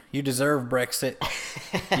 Britain. You deserve Brexit.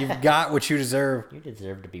 You've got what you deserve. You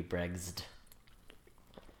deserve to be Brexit.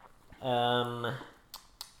 Oh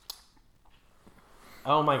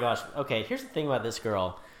my gosh. Okay, here's the thing about this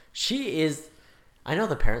girl. She is... I know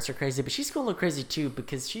the parents are crazy, but she's going a little crazy too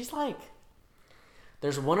because she's like...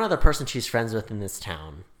 There's one other person she's friends with in this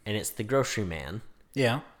town, and it's the grocery man.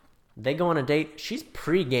 Yeah. They go on a date. She's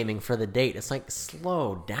pre-gaming for the date. It's like,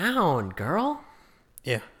 slow down, girl.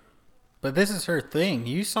 Yeah. But this is her thing.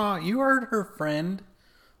 You heard her friend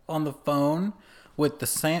on the phone with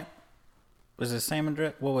the was it salmon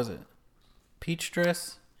dress? What was it? Peach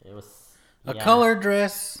dress? It was a colored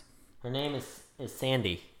dress. Her name is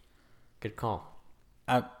Sandy. Good call.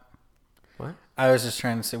 What? I was just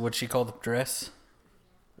trying to say what she called the dress.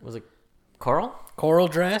 Was it coral? Coral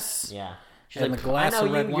dress? Yeah. She's like, I know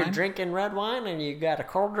you're drinking red wine and you got a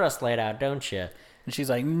coral dress laid out, don't you? And she's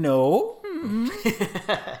like, no.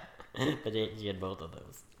 But she had both of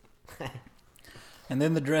those. And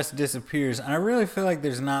then the dress disappears. And I really feel like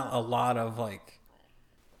there's not a lot of like,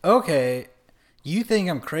 okay, you think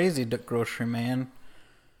I'm crazy, grocery man,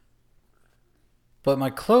 but my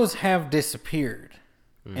clothes have disappeared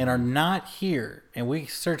and are not here. And we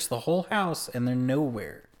searched the whole house and they're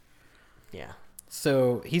nowhere. Yeah.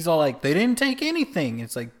 So he's all like, they didn't take anything.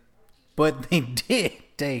 It's like, but they did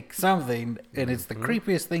take something. And it's the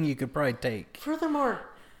creepiest thing you could probably take. Furthermore,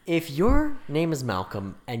 if your name is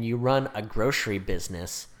Malcolm and you run a grocery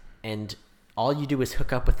business and all you do is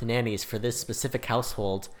hook up with nannies for this specific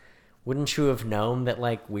household, wouldn't you have known that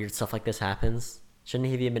like weird stuff like this happens? Shouldn't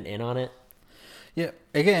he have been in on it? Yeah.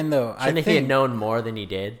 Again, though, I think he had known more than he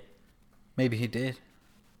did. Maybe he did.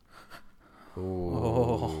 Ooh.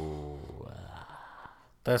 Oh.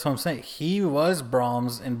 That's what I'm saying. He was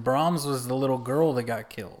Brahms, and Brahms was the little girl that got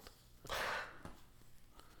killed.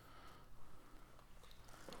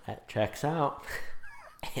 That checks out.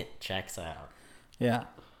 It checks out. Yeah.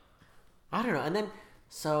 I don't know. And then,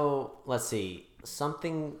 so, let's see.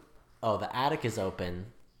 Oh, the attic is open.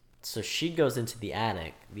 So she goes into the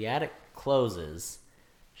attic. The attic closes.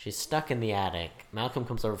 She's stuck in the attic. Malcolm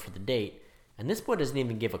comes over for the date. And this boy doesn't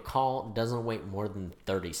even give a call. Doesn't wait more than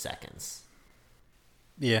 30 seconds.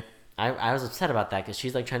 Yeah. I was upset about that because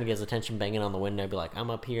she's like trying to get his attention, banging on the window. Be like,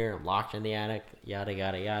 I'm up here. I'm locked in the attic. Yada,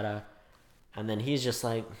 yada, yada. And then he's just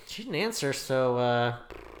like, she didn't answer, so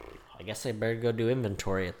I guess I better go do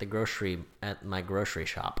inventory at my grocery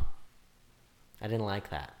shop. I didn't like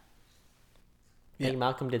that. I think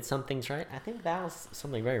Malcolm did some things right. I think that was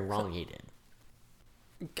something very wrong he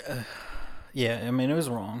did. Yeah, I mean, it was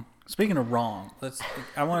wrong. Speaking of wrong,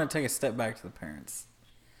 I want to take a step back to the parents.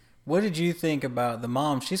 What did you think about the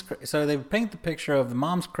mom? So they paint the picture of the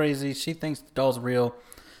mom's crazy. She thinks the doll's real.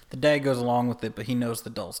 The dad goes along with it, but he knows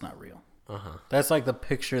the doll's not real. That's like the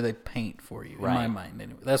picture they paint for you, in my mind.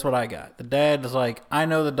 Anyway, that's what I got. The dad is like, I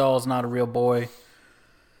know the doll's not a real boy,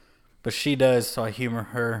 But she does, so I humor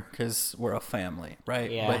her because we're a family, right?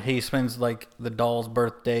 Yeah. But he spends like the doll's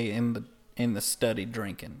birthday in the study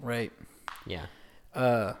drinking, right? Yeah.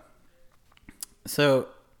 So,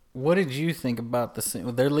 what did you think about the scene?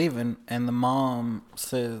 Well, they're leaving, and the mom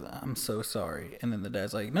says, "I'm so sorry," and then the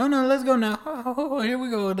dad's like, "No, let's go now. Oh, here we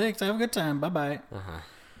go. Next, have a good time. Bye bye."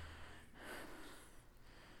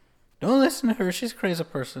 Don't listen to her. She's a crazy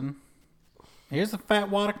person. Here's a fat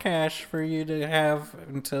wad of cash for you to have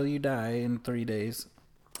until you die in 3 days.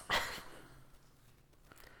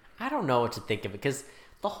 I don't know what to think of it, because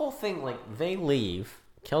the whole thing, like, they leave,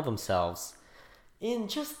 kill themselves, in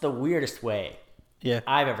just the weirdest way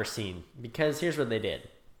I've ever seen. Because here's what they did.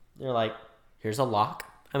 They're like, here's a lock.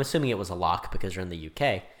 I'm assuming it was a lock because they're in the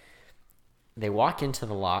UK. They walk into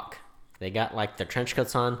the lock. They got, like, their trench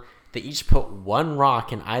coats on. They each put one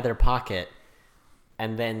rock in either pocket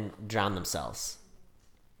and then drown themselves.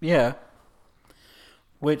 Yeah.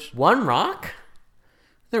 Which... One rock?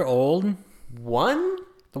 They're old. One?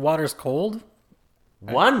 The water's cold.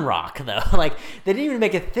 One rock, though. Like, they didn't even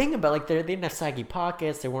make a thing about, like, they didn't have saggy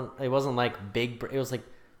pockets. It wasn't, like, big... It was, like,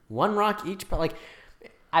 one rock each. But, like,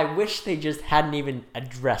 I wish they just hadn't even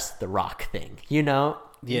addressed the rock thing, you know?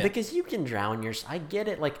 Yeah. Because you can drown yourself. I get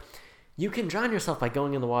it. Like, you can drown yourself by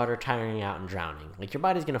going in the water, tiring out, and drowning. Like, your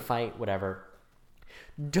body's going to fight, whatever.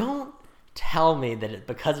 Don't tell me that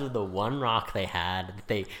because of the one rock they had,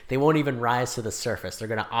 that they won't even rise to the surface. They're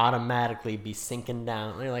going to automatically be sinking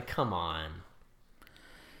down. They're like, come on.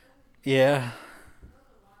 Yeah.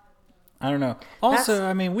 I don't know. Also,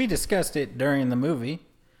 I mean, we discussed it during the movie.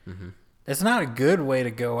 Mm-hmm. It's not a good way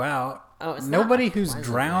to go out. Oh, it's nobody not who's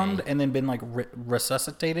drowned way. And then been like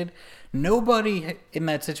resuscitated, nobody in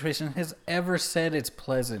that situation has ever said it's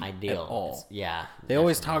pleasant Ideal. at all. Yeah. They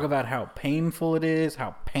always talk about how painful it is,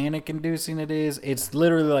 how panic inducing it is. It's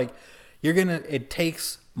literally like it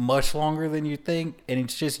takes much longer than you think, and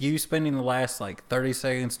it's just you spending the last like 30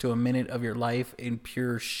 seconds to a minute of your life in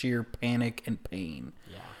pure sheer panic and pain.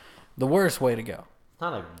 Yeah. The worst way to go.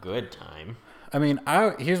 Not a good time. I mean,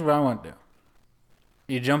 here's what I want to do.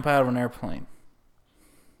 You jump out of an airplane,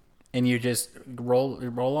 and you just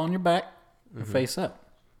roll on your back and face up,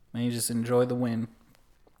 and you just enjoy the wind.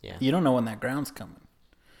 Yeah. You don't know when that ground's coming.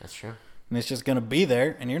 That's true. And it's just going to be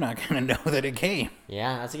there, and you're not going to know that it came.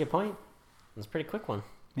 Yeah, that's a good point. That's a pretty quick one.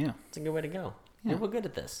 Yeah. It's a good way to go. Yeah. We're good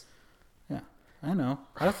at this. Yeah, I know.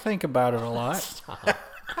 I think about it a lot.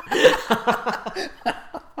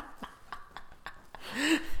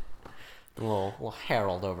 A little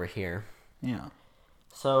Harold over here. Yeah.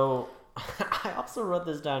 So, I also wrote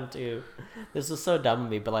this down too. This was so dumb of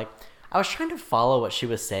me, but like, I was trying to follow what she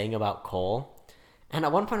was saying about Cole. And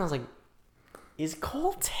at one point I was like, is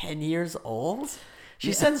Cole 10 years old?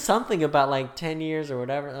 She said something about like 10 years or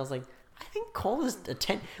whatever. And I was like, I think Cole is a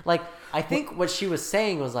 10. Like, I think what she was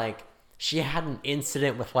saying was like, she had an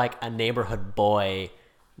incident with like a neighborhood boy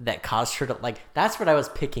that caused her to, like, that's what I was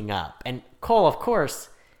picking up. And Cole, of course,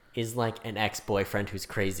 is like an ex-boyfriend who's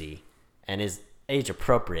crazy and is age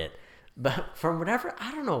appropriate. But from whatever,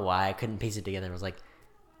 I don't know why I couldn't piece it together. I was like,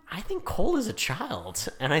 I think Cole is a child.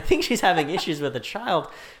 And I think she's having issues with a child.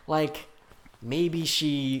 Like, maybe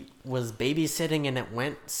she was babysitting and it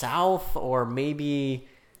went south, or maybe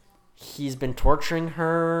he's been torturing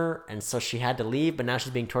her and so she had to leave, but now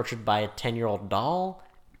she's being tortured by a 10-year-old doll.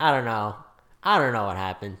 I don't know what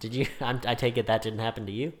happened. Did you? I take it that didn't happen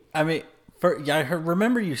to you? I mean, I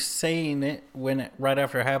remember you saying it right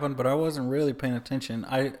after it happened, but I wasn't really paying attention.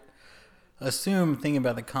 I assume, thinking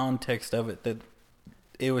about the context of it, that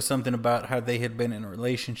it was something about how they had been in a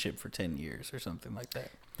relationship for 10 years or something like that.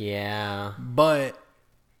 Yeah. But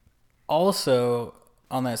also,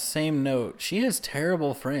 on that same note, she has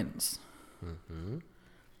terrible friends. Mm-hmm.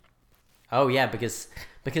 Oh, yeah, because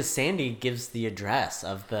Sandy gives the address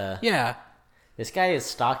of the... Yeah. This guy is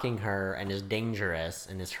stalking her and is dangerous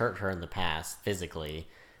and has hurt her in the past physically.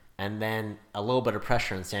 And then a little bit of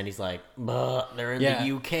pressure, and Sandy's like, they're in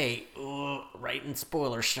the UK. Ugh, right in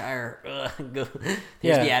Spoilershire.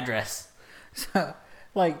 Here's the address. So,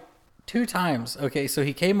 like, 2 times. Okay, so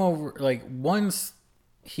he came over, like, once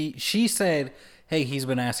she said, hey, he's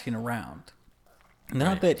been asking around.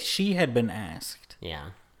 Not that she had been asked.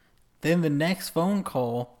 Yeah. Then the next phone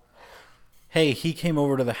call, hey, he came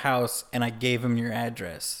over to the house and I gave him your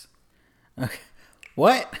address. Okay.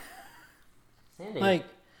 What? Sandy.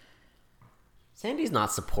 Sandy's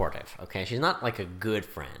not supportive, okay? She's not like a good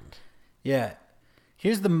friend. Yeah.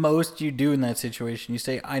 Here's the most you do in that situation. You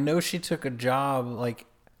say, I know she took a job, like,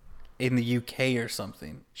 in the UK or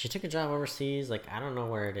something. She took a job overseas. Like, I don't know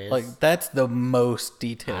where it is. Like, that's the most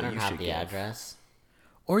detail I don't you have should the give. address.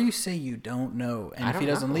 Or you say you don't know, and if he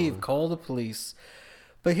doesn't know. leave, call the police.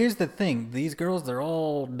 But here's the thing. These girls, they're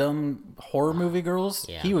all dumb horror movie girls.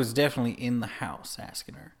 Yeah. He was definitely in the house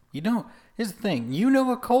asking her. You don't... Here's the thing. You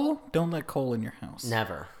know a Cole? Don't let Cole in your house.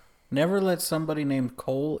 Never. Never let somebody named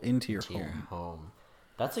Cole into your home.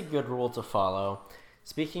 That's a good rule to follow.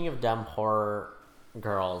 Speaking of dumb horror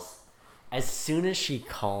girls, as soon as she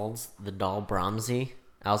calls the doll Brahmsy,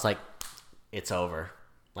 I was like, it's over.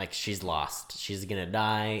 Like, she's lost. She's gonna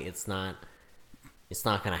die. It's not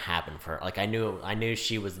gonna happen for her. Like, I knew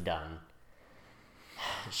she was done.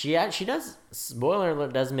 She does, spoiler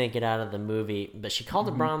alert, does make it out of the movie, but she called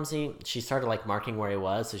it Brahmsy. She started like marking where he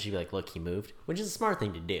was, so she'd be like, look, he moved, which is a smart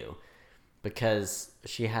thing to do, because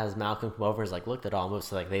she has Malcolm come over and is like, look, the doll moved.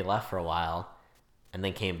 So like they left for a while and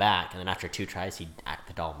then came back, and then after 2 tries the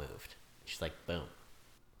doll moved. She's like, boom.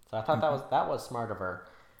 So I thought that was smart of her.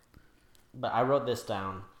 But I wrote this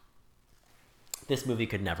down. This movie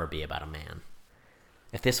could never be about a man.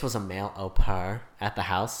 If this was a male au pair at the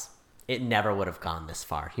house, it never would have gone this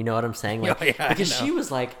far. You know what I'm saying? Like, because she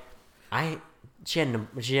was like, did she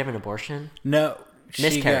have an abortion? No.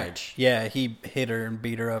 Miscarriage. He hit her and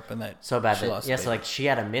beat her up, and that so bad. She lost so like she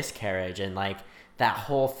had a miscarriage, and like that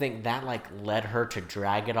whole thing that like led her to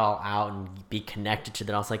drag it all out and be connected to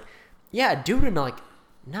that. I was like, yeah, dude, and like,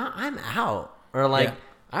 nah, I'm out. Or like,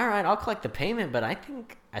 all right, I'll collect the payment, but I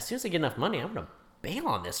think as soon as I get enough money, I'm gonna bail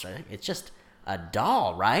on this. Right? It's just a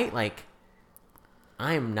doll, right? Like,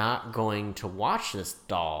 I'm not going to watch this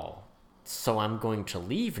doll, so I'm going to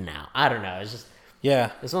leave now. I don't know. It's just,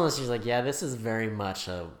 it's one of those things like, yeah, this is very much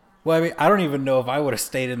a... Well, I mean, I don't even know if I would have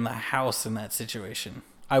stayed in the house in that situation.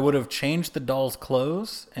 I would have changed the doll's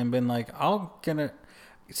clothes and been like,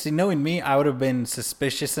 See, knowing me, I would have been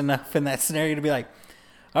suspicious enough in that scenario to be like,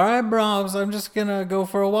 all right, Brahms, I'm just going to go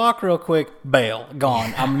for a walk real quick. Bail.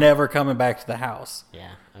 Gone. I'm never coming back to the house.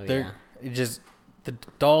 Yeah. Oh, The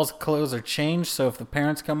doll's clothes are changed, so if the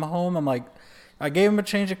parents come home, I'm like, I gave them a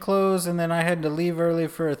change of clothes, and then I had to leave early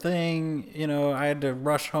for a thing. You know, I had to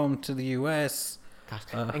rush home to the U.S.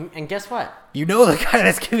 And guess what? You know the guy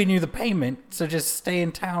that's giving you the payment, so just stay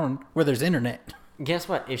in town where there's internet. Guess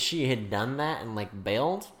what? If she had done that and, like,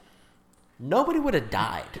 bailed, nobody would have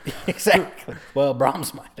died. Exactly. Well,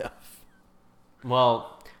 Brahms might have.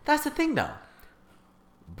 Well, that's the thing, though.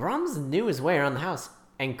 Brahms knew his way around the house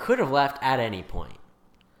and could have left at any point.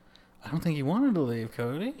 I don't think he wanted to leave,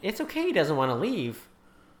 Cody. It's okay he doesn't want to leave.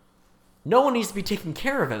 No one needs to be taking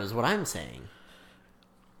care of him, is what I'm saying.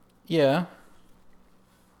 Yeah.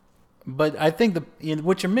 But I think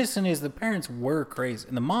what you're missing is the parents were crazy.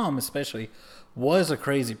 And the mom, especially, was a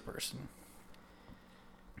crazy person.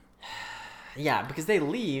 Yeah, because they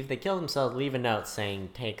leave, they kill themselves, leave a note saying,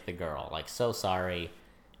 take the girl. Like, so sorry.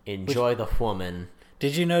 Enjoy the woman.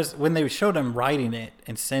 Did you notice when they showed him writing it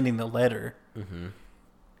and sending the letter,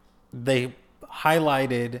 they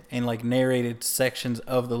highlighted and like narrated sections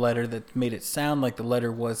of the letter that made it sound like the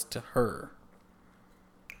letter was to her.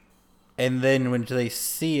 And then when they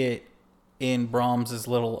see it in Brahms's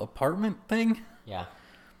little apartment thing,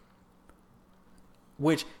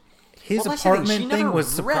 which his apartment thing was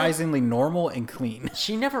surprisingly normal and clean.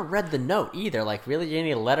 She never read the note either. Like, really, you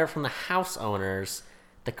need a letter from the house owners,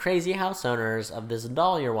 the crazy house owners of this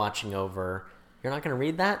doll you're watching over. You're not going to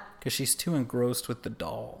read that? Because she's too engrossed with the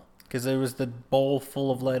doll. Because there was the bowl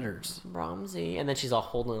full of letters. Brahmsy. And then she's all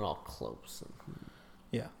holding it all close.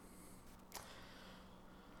 Yeah.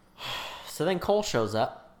 So then Cole shows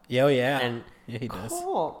up. Oh, yeah. And he does.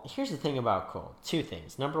 Cole, here's the thing about Cole. 2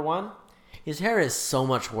 things. Number 1, his hair is so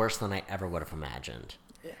much worse than I ever would have imagined.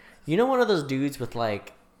 Yeah. You know, one of those dudes with,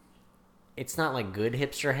 like, it's not like good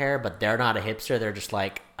hipster hair, but they're not a hipster. They're just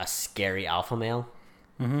like a scary alpha male.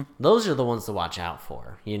 Mm-hmm. Those are the ones to watch out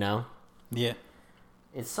for, you know? Yeah.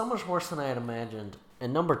 It's so much worse than I had imagined.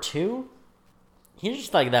 And number 2, he's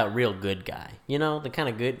just like that real good guy. You know, the kind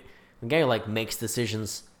of the guy who like makes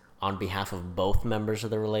decisions on behalf of both members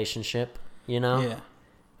of the relationship, you know? Yeah.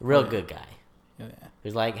 Real good guy. Yeah.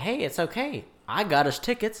 He's like, hey, it's okay. I got us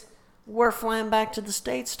tickets. We're flying back to the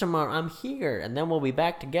States tomorrow. I'm here. And then we'll be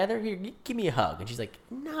back together. Here, give me a hug. And she's like,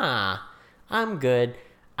 nah, I'm good.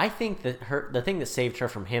 I think that the thing that saved her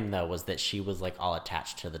from him, though, was that she was like all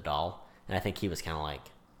attached to the doll. And I think he was kind of like,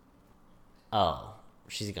 oh,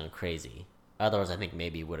 she's gone crazy. Otherwise, I think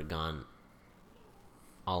maybe he would have gone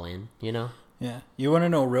all in, you know? Yeah. You want to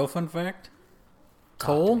know a real fun fact?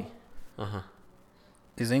 Cole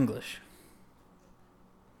is English.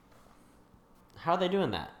 How are they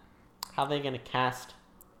doing that? How are they going to cast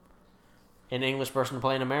an English person to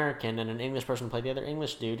play an American and an English person to play the other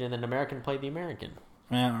English dude and an American to play the American?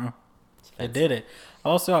 I don't know. It did it.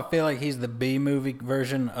 Also, I feel like he's the B movie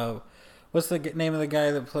version of what's the name of the guy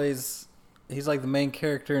that plays? He's like the main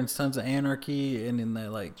character in Sons of Anarchy and in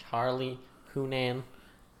that like Charlie Hunnam.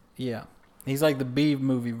 Yeah, he's like the B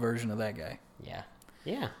movie version of that guy. Yeah,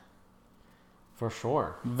 yeah, for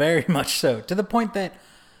sure. Very much so. To the point that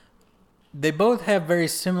they both have very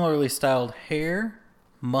similarly styled hair,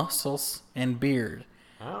 muscles, and beard.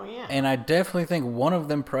 Oh yeah. And I definitely think one of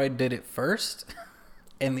them probably did it first.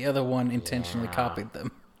 And the other one intentionally copied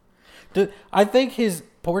them. I think his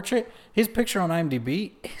picture on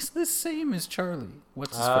IMDb is the same as Charlie.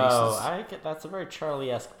 What's his face? Oh, that's a very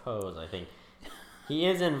Charlie-esque pose, I think. He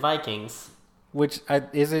is in Vikings.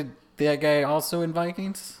 Is it that guy also in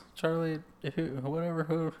Vikings? Charlie,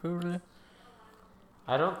 who?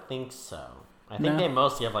 I don't think so. I think they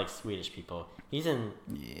mostly have like Swedish people. He's in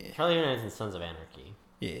Charlie Hunnam's in Sons of Anarchy.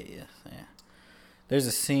 Yeah. There's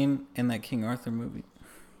a scene in that King Arthur movie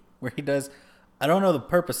where he does, I don't know the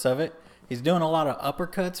purpose of it. He's doing a lot of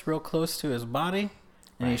uppercuts real close to his body,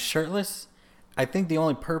 and he's shirtless. I think the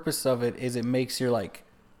only purpose of it is it makes your like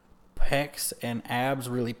pecs and abs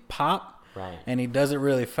really pop. Right. And he does it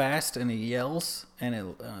really fast, and he yells,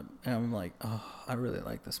 and I'm like, oh, I really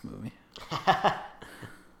like this movie.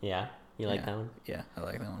 Yeah, you like that one? Yeah, I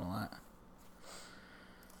like that one a lot.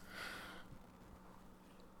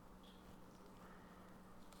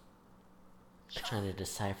 Just trying to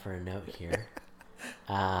decipher a note here.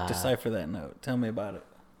 Decipher that note. Tell me about it.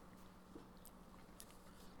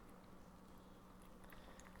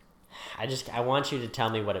 I want you to tell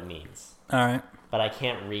me what it means. All right. But I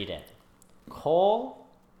can't read it. Cole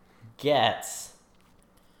gets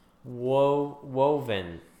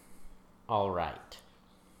woven all right.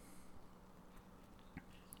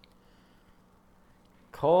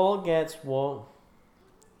 Cole gets war.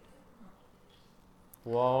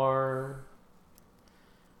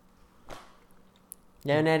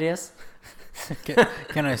 You have any ideas?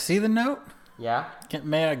 Can I see the note? Yeah.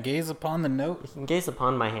 May I gaze upon the note? You can gaze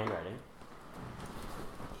upon my handwriting.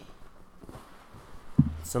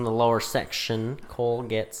 It's in the lower section. Cole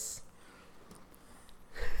gets...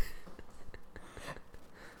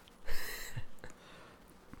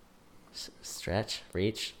 Stretch,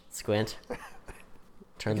 reach, squint.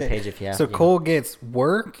 Turn the page if you have. So Cole gets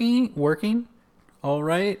working, all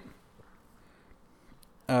right.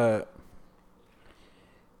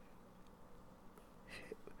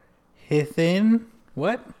 Hithin,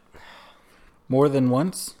 what? More than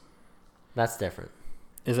once? That's different.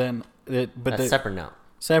 Is that it? But that's separate note.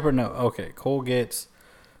 Separate note. Okay. Cole gets.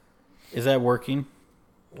 Is that working?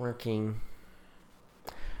 Working.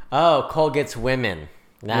 Oh, Cole gets women.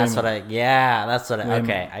 That's what I. Yeah, that's what I.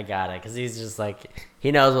 Okay, I got it. Because he's just like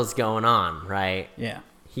he knows what's going on, right? Yeah.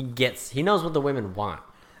 He knows what the women want.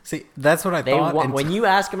 See, that's what I thought. When you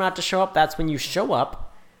ask him not to show up, that's when you show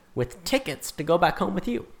up with tickets to go back home with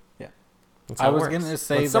you. Yeah. I was going to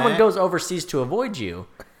say when someone goes overseas to avoid you,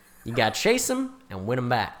 you got to chase them and win them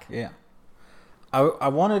back. Yeah. I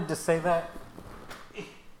wanted to say that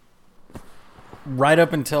right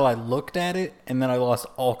up until I looked at it, and then I lost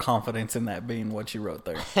all confidence in that being what you wrote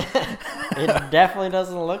there. It definitely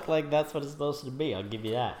doesn't look like that's what it's supposed to be. I'll give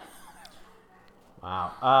you that.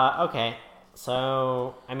 Wow. Okay.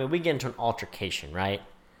 So, I mean, we get into an altercation, right?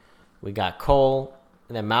 We got Cole,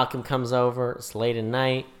 and then Malcolm comes over. It's late at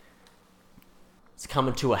night. It's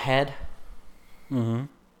coming to a head. Mm-hmm.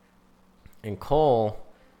 And Cole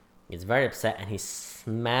gets very upset, and he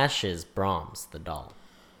smashes Brahms, the doll.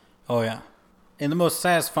 Oh, yeah. In the most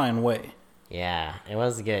satisfying way. Yeah, it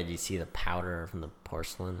was good. You see the powder from the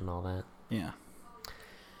porcelain and all that. Yeah.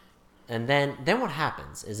 And then what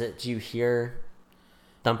happens? Do you hear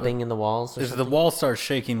thumping in the walls? Or the wall starts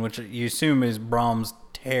shaking, which you assume is Brahms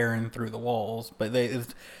tearing through the walls. But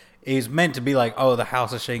it's meant to be like, oh, the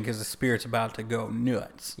house is shaking because the spirit's about to go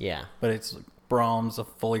nuts. Yeah. But it's Brahms, a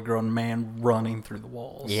fully grown man, running through the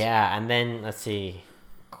walls. Yeah, and then, let's see.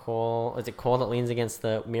 Cole, is it Cole that leans against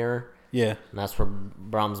the mirror? Yeah. And that's where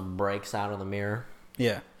Brahms breaks out of the mirror.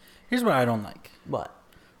 Yeah. Here's what I don't like. What?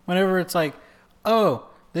 Whenever it's like, oh,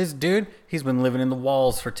 this dude, he's been living in the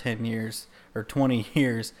walls for 10 years or 20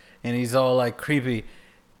 years, and he's all like creepy.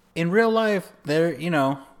 In real life, they'd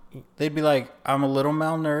be like, I'm a little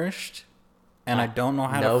malnourished, and I don't know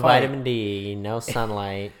how to fight. No vitamin D, no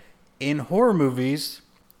sunlight. In horror movies,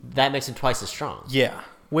 that makes him twice as strong. Yeah.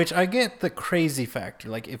 Which I get the crazy factor.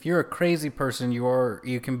 Like, if you're a crazy person,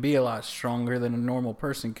 you can be a lot stronger than a normal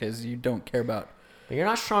person because you don't care about... But you're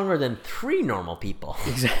not stronger than 3 normal people.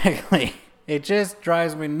 Exactly. It just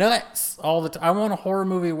drives me nuts all the time. I want a horror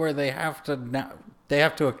movie where they have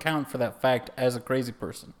to account for that fact as a crazy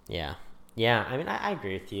person. Yeah. Yeah, I mean, I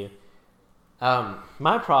agree with you.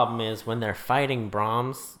 My problem is when they're fighting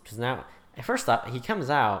Brahms, because now at first thought he comes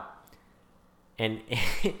out and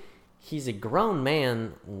he's a grown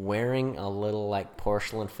man wearing a little like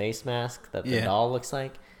porcelain face mask that the doll looks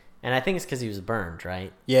like, and I think it's because he was burned,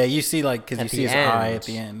 right? Yeah, you see like because you see his eye at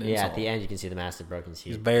the end. Yeah, at the end you can see the mask is broken.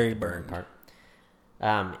 He's very burned. Part.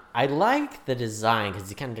 I like the design because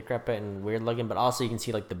he's kind of decrepit and weird looking, but also you can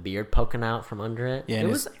see like the beard poking out from under it. Yeah, it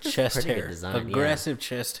was chest hair, aggressive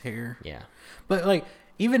chest hair. Yeah, but like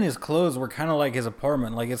even his clothes were kind of like his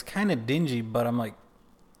apartment. Like it's kind of dingy, but I'm like,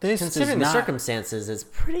 this considering the circumstances, is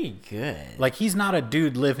pretty good. Like he's not a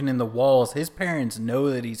dude living in the walls. His parents know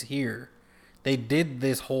that he's here. They did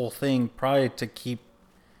this whole thing probably to keep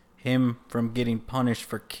him from getting punished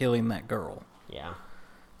for killing that girl. Yeah.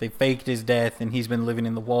 They faked his death, and he's been living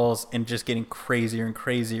in the walls and just getting crazier and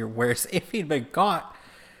crazier. Whereas if he'd been caught,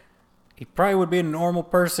 he probably would be a normal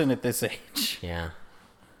person at this age. Yeah.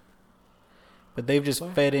 But they've just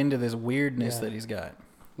fed into this weirdness that he's got.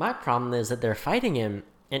 My problem is that they're fighting him,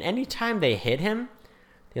 and anytime they hit him,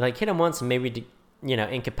 they like hit him once and maybe,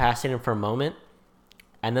 incapacitate him for a moment,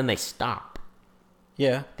 and then they stop.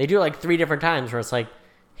 Yeah. They do it like 3 different times where it's like,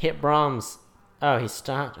 hit Brahms. Oh, he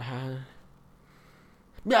stopped.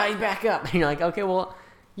 Yeah, he's back up. And you're like, okay, well,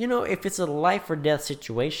 if it's a life or death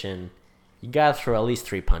situation, you gotta throw at least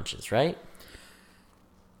 3 punches, right?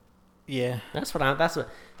 Yeah. That's what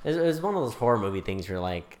it's one of those horror movie things where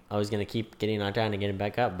like, I was gonna keep getting knocked down and getting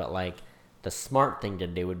back up, but like, the smart thing to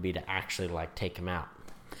do would be to actually like take him out.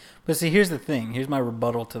 But see, here's the thing. Here's my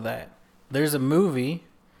rebuttal to that. There's a movie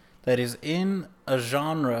that is in a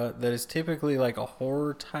genre that is typically like a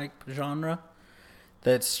horror type genre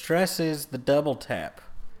that stresses the double tap.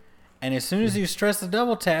 And as soon as you stress the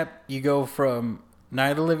double tap, you go from Night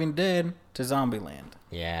of the Living Dead to Zombieland.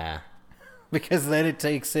 Yeah. Because then it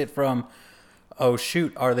takes it from, oh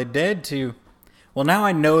shoot, are they dead, to, well, now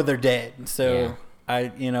I know they're dead. So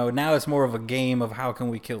now it's more of a game of how can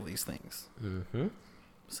we kill these things. Mm-hmm.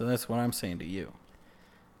 So that's what I'm saying to you.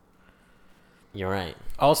 You're right.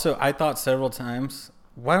 Also, I thought several times,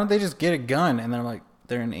 why don't they just get a gun? And then I'm like,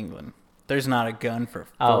 they're in England. There's not a gun for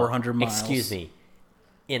 400 miles. Excuse me.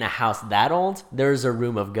 In a house that old, there's a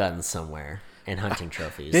room of guns somewhere and hunting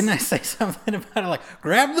trophies. Didn't I say something about it like,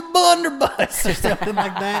 grab the blunderbuss or something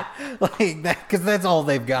like that? Like that, because that's all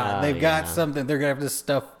they've got. They've got something. They're going to have to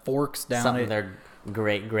stuff forks down something it. Their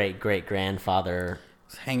great-great-great-grandfather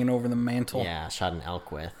hanging over the mantle. Yeah, shot an elk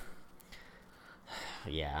with.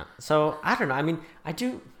 Yeah. So, I don't know. I mean, I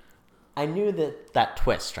knew that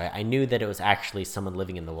twist, right? I knew that it was actually someone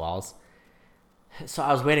living in the walls. So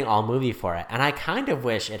I was waiting all movie for it. And I kind of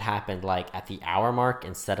wish it happened like at the hour mark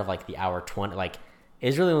instead of like the hour 20. Like,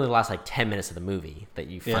 it's really only the last like 10 minutes of the movie that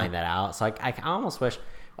you find that out. So I almost wish,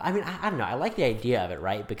 I mean, I don't know. I like the idea of it,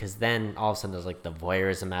 right? Because then all of a sudden there's like the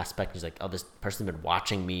voyeurism aspect. He's like, oh, this person's been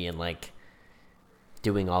watching me and like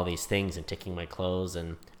doing all these things and taking my clothes.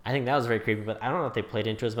 And I think that was very creepy, but I don't know if they played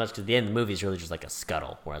into it as much because the end of the movie is really just like a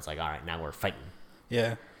scuttle where it's like, all right, now we're fighting.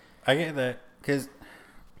 Yeah, I get that. Because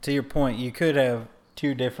to your point, you could have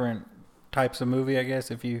 2 different types of movie, I guess,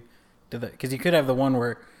 if you did that. Because you could have the one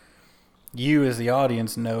where you as the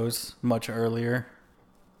audience knows much earlier,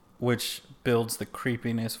 which builds the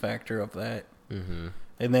creepiness factor of that. Mm-hmm.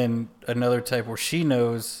 And then another type where she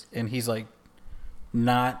knows and he's like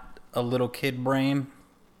not a little kid brain,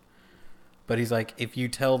 but he's like, if you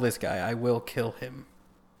tell this guy, I will kill him.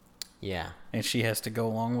 Yeah. And she has to go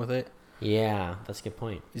along with it. Yeah, that's a good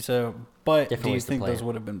point. So, but Different do you think those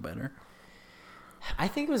would have been better? I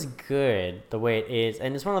think it was good the way it is.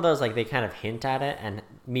 And it's one of those, like, they kind of hint at it. And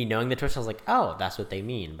me knowing the twist, I was like, oh, that's what they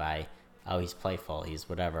mean by, oh, he's playful, he's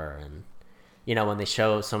whatever. And, when they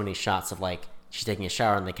show so many shots of, like, she's taking a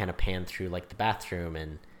shower and they kind of pan through, like, the bathroom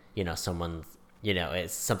and, someone's,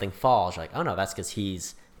 it's something falls. You're like, oh, no, that's because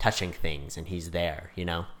he's touching things and he's there,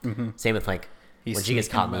 Mm-hmm. Same with, like, when she gets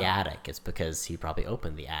caught in the attic, it's because he probably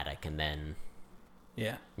opened the attic and then,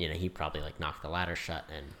 he probably, like, knocked the ladder shut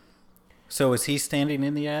and... So is he standing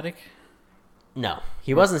in the attic? No,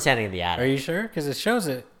 he wasn't standing in the attic. Are you sure? Because it shows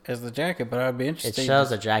it as the jacket, but I'd be interested. It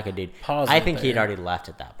shows a jacket, dude. I think he'd already left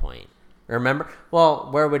at that point. Remember? Well,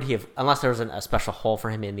 where would he have... Unless there was a special hole for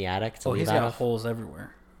him in the attic to leave he's got holes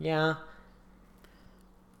everywhere. Yeah.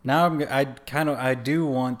 Now I do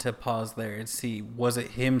want to pause there and see, was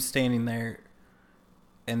it him standing there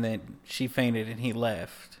and then she fainted and he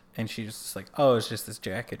left and she was just like, oh, it's just this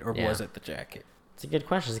jacket, or was it the jacket? It's a good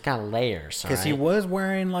question. It's got layers, because he was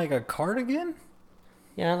wearing like a cardigan.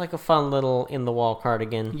 Yeah, like a fun little in the wall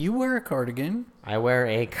cardigan. You wear a cardigan. I wear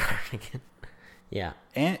a cardigan. Yeah.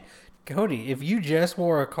 And Cody, if you just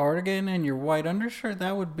wore a cardigan and your white undershirt,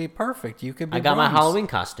 that would be perfect. You could be I got Brahms. my Halloween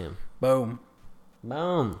costume. Boom.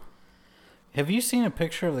 Boom. Have you seen a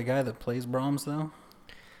picture of the guy that plays Brahms, though?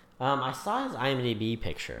 I saw his IMDb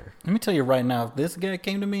picture. Let me tell you right now, if this guy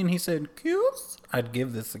came to me and he said, kiss, I'd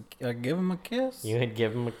give him a kiss. You would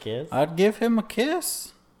give him a kiss? I'd give him a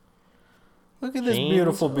kiss. Look at this James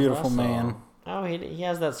beautiful Russell. man. Oh, he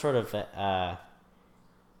has that sort of,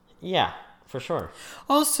 yeah, for sure.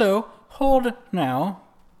 Also, hold now.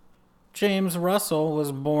 James Russell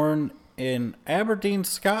was born in Aberdeen,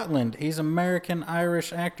 Scotland. He's an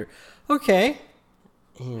American-Irish actor. Okay.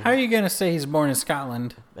 How are you going to say he's born in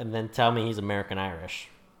Scotland? And then tell me he's American-Irish.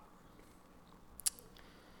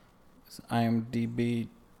 IMDb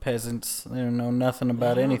peasants, they don't know nothing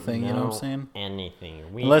about anything, you know what I'm saying? Anything.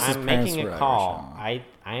 Unless his I'm parents making were a call. Irish,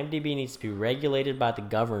 IMDb needs to be regulated by the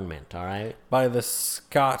government, all right? By the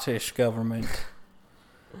Scottish government.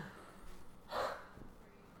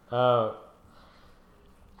 I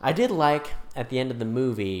did like, at the end of the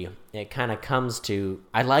movie, it kind of comes to...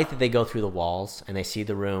 I like that they go through the walls, and they see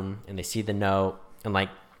the room, and they see the note, and, like,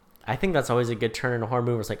 I think that's always a good turn in a horror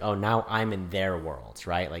movie. It's like, oh, now I'm in their worlds,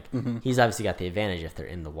 right? Like, he's obviously got the advantage if they're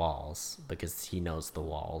in the walls, because he knows the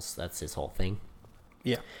walls. That's his whole thing.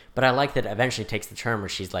 Yeah. But I like that it eventually takes the turn where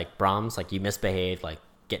she's like, Brahms, like, you misbehaved, like,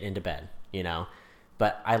 get into bed, you know?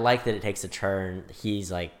 But I like that it takes a turn.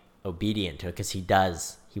 He's, like, obedient to it, because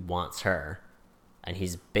he wants her. And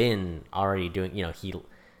he's been already doing, you know,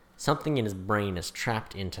 something in his brain is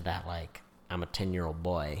trapped into that, like, I'm a 10-year-old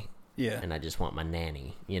boy. Yeah. And I just want my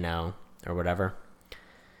nanny, you know, or whatever.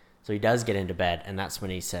 So he does get into bed, and that's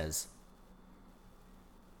when he says,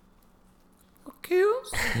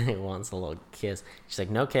 kiss? he wants a little kiss. She's like,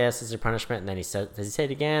 no kiss, this is your punishment. And then he says, does he say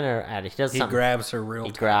it again? Or he does something. He grabs her real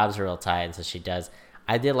tight. He grabs her real tight, and so she does.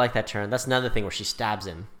 I did like that turn. That's another thing where she stabs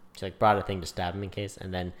him. She, like, brought a thing to stab him in case,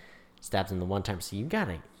 and then stabs him the one time. So you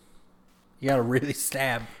gotta really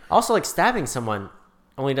stab. Also, like, stabbing someone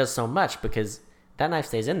only does so much, because that knife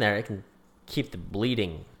stays in there. It can keep the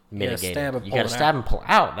bleeding mitigated. You gotta stab and pull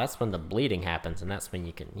out. That's when the bleeding happens, and that's when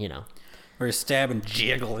you can, you know. Or you stab and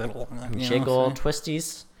jiggle it. Jiggle,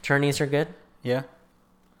 twisties, turnies are good. Yeah.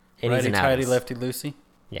 Righty tighty, lefty loosey.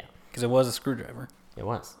 Yeah. Because it was a screwdriver. It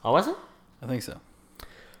was. Oh, was it? I think so.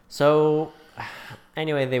 So,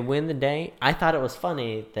 anyway, they win the day. I thought it was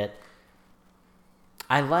funny that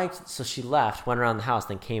so she left, went around the house,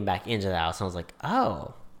 then came back into the house, and I was like,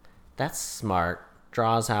 oh, that's smart.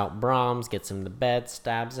 Draws out Brahms, gets him to bed,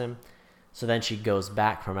 stabs him. So then she goes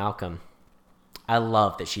back for Malcolm. I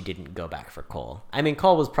love that she didn't go back for Cole. I mean,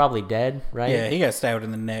 Cole was probably dead, right? Yeah, he got stabbed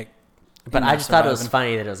in the neck. But I just thought it was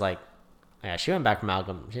funny that it was like, yeah, she went back for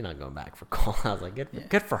Malcolm. She's not going back for Cole. I was like,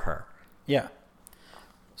 good for her. Yeah.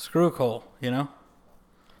 Screw Cole, you know?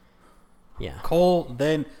 Yeah. Cole,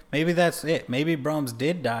 then maybe that's it. Maybe Brahms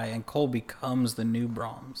did die and Cole becomes the new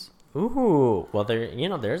Brahms. Ooh. Well,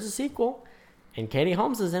 there's a sequel. And Katie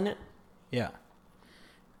Holmes is in it. Yeah.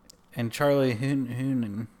 And Charlie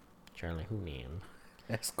Hunnam. Charlie Hunnam.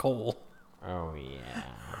 That's Cole. Oh, yeah.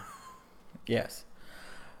 Yes.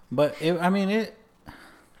 But,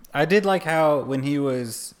 I did like how when he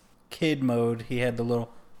was kid mode, he had the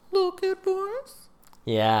little, look at voice.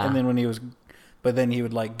 Yeah. And then but then he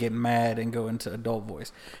would, like, get mad and go into adult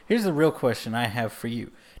voice. Here's the real question I have for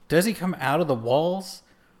you. Does he come out of the walls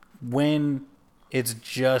when it's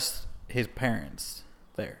just his parents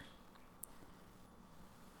there?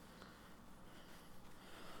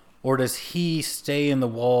 Or does he stay in the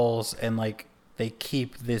walls and, like, they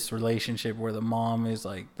keep this relationship where the mom is,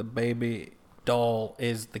 like, the baby doll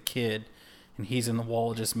is the kid and he's in the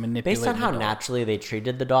wall just manipulating Based on how the doll? naturally they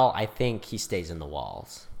treated the doll, I think he stays in the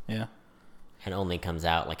walls. Yeah. And only comes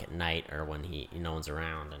out, like, at night or when no one's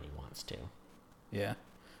around and he wants to. Yeah.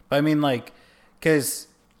 But I mean, like, because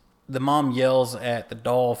the mom yells at the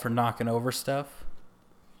doll for knocking over stuff.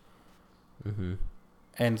 Mm-hmm.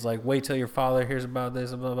 And it's like, wait till your father hears about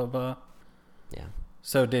this, blah, blah, blah. Yeah.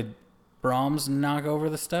 So did Brahms knock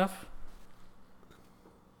over the stuff?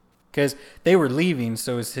 Because they were leaving,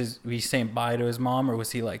 so was he saying bye to his mom, or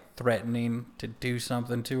was he, like, threatening to do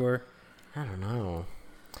something to her? I don't know.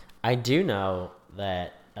 I do know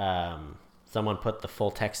that someone put the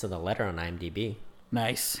full text of the letter on IMDb.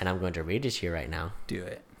 Nice. And I'm going to read it to you right now. Do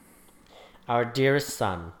it. Our dearest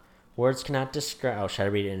son, words cannot describe... Oh, should I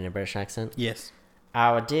read it in a British accent? Yes.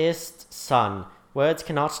 Our dearest son, words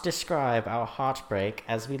cannot describe our heartbreak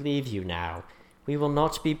as we leave you now. We will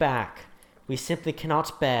not be back. We simply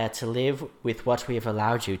cannot bear to live with what we have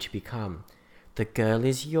allowed you to become. The girl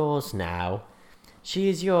is yours now. She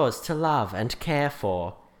is yours to love and care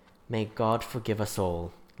for. May God forgive us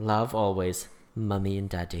all. Love always, Mummy and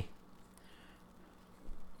Daddy.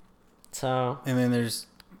 So. And then there's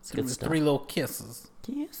good stuff. 3 little kisses.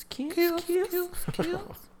 Kiss.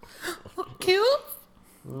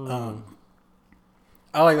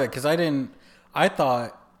 I like that because I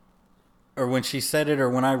thought, or when she said it, or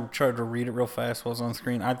when I tried to read it real fast while it was on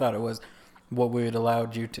screen, I thought it was what we had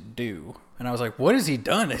allowed you to do. And I was like, what has he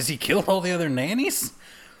done? Has he killed all the other nannies?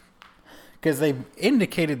 Because they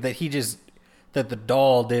indicated that that the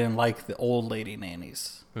doll didn't like the old lady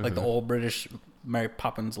nannies. Mm-hmm. Like the old British Mary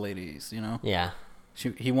Poppins ladies, you know? Yeah.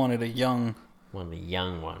 He wanted a young... One of the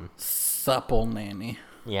young one. Supple nanny.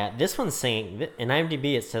 Yeah, this one's saying... In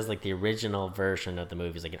IMDb, it says like the original version of the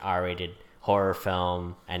movie is like an R-rated horror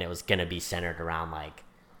film, and it was going to be centered around like,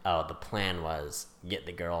 oh, the plan was get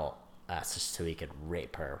the girl so he could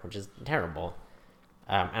rape her, which is terrible.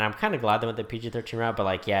 And I'm kind of glad they went the PG-13 route, but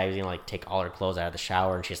like, yeah, he was going to like take all her clothes out of the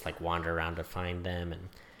shower and she just like wander around to find them and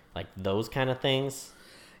like those kind of things.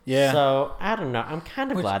 Yeah. So, I don't know. I'm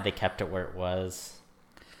kind of glad they kept it where it was.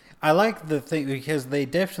 I like the thing because they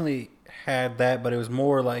definitely had that, but it was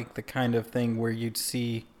more like the kind of thing where you'd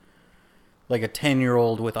see like a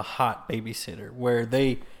 10-year-old with a hot babysitter where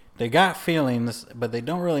they got feelings, but they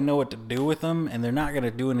don't really know what to do with them, and they're not going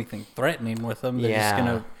to do anything threatening with them. They're just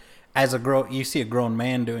going to, you see a grown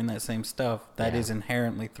man doing that same stuff, that is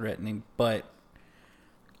inherently threatening, but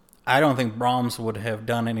I don't think Brahms would have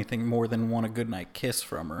done anything more than want a goodnight kiss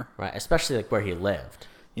from her. Right, especially like where he lived.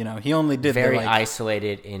 You know, he only did very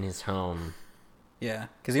isolated in his home. Yeah,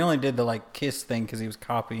 because he only did the like kiss thing because he was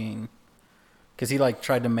copying. Because he like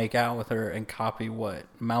tried to make out with her and copy what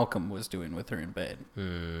Malcolm was doing with her in bed.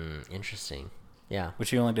 Interesting. Yeah.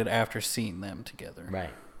 Which he only did after seeing them together.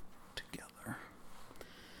 Right. Together.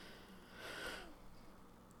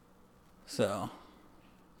 So.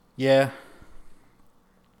 Yeah.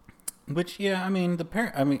 Which, yeah, I mean,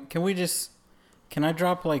 can I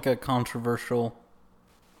drop like a controversial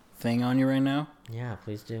thing on you right now? Yeah,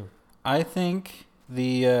 please do. I think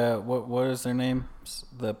the, what is their name?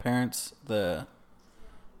 The parents, the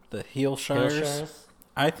Heelshires.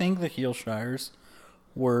 I think the Heelshires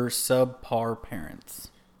were subpar parents.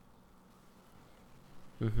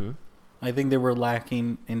 Mm-hmm. I think they were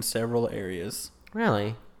lacking in several areas.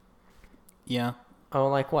 Really? Yeah. Oh,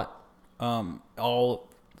 like what? All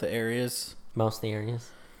the areas. Most of the areas?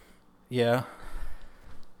 Yeah.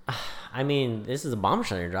 I mean, this is a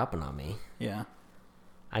bombshell you're dropping on me. Yeah.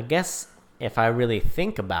 I guess if I really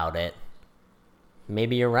think about it,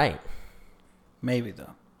 maybe you're right. Maybe,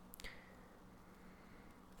 though.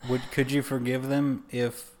 Could you forgive them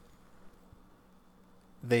if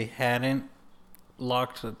they hadn't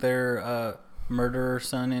locked their murderer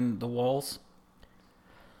son in the walls?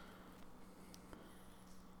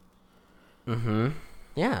 Mm-hmm.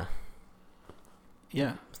 Yeah.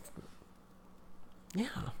 Yeah. Yeah.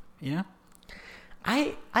 Yeah.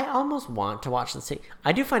 I almost want to watch the sequel.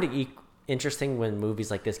 I do find it interesting when movies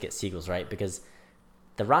like this get sequels, right? Because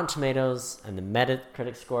the Rotten Tomatoes and the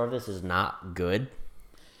Metacritic score of this is not good.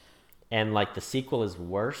 And, like, the sequel is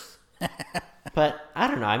worse. But, I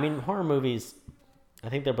don't know. I mean, horror movies, I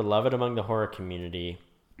think they're beloved among the horror community.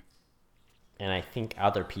 And I think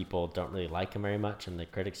other people don't really like them very much, and the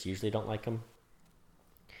critics usually don't like them.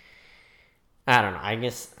 I don't know. I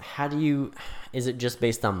guess, is it just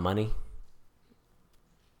based on money?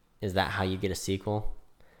 Is that how you get a sequel?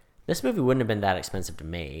 This movie wouldn't have been that expensive to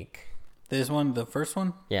make. This one, the first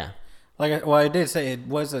one? Yeah. I did say it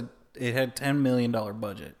had $10 million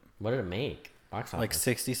budget. What did it make? Box office? Like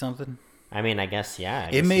 60 something. I mean, I guess, yeah.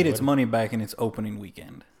 It made its money back in its opening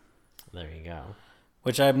weekend. There you go.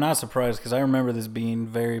 Which I'm not surprised because I remember this being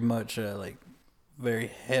very much very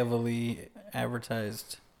heavily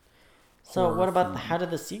advertised. So what about how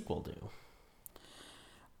did the sequel do?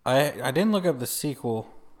 I didn't look up the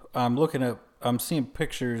sequel. I'm seeing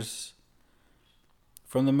pictures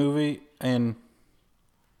from the movie and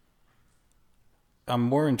I'm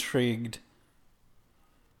more intrigued.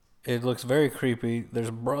 It looks very creepy. There's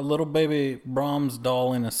a little baby Brahms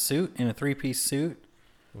doll in a 3-piece suit.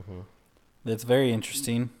 Mm-hmm. That's very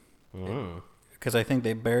interesting. Because I think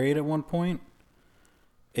they bury it at one point.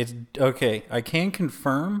 It's okay. I can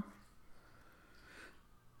confirm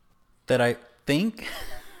that I think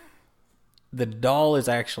the doll is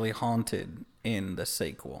actually haunted in the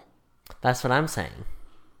sequel. That's what I'm saying.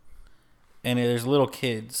 And there's little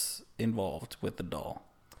kids involved with the doll.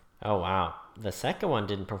 Oh, wow. The second one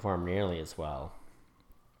didn't perform nearly as well.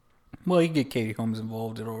 Well, you get Katie Holmes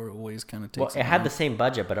involved. It always kind of takes... Well, it had the same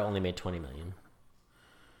budget, but it only made $20 million.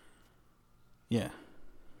 Yeah.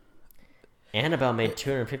 Annabelle made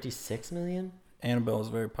 $256 million? Annabelle is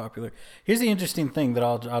very popular. Here's the interesting thing that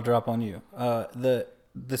I'll drop on you.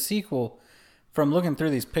 The sequel, from looking through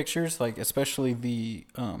these pictures, like especially the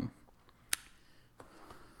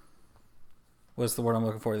what's the word I'm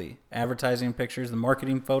looking for? The advertising pictures, the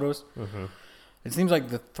marketing photos. Mm-hmm. It seems like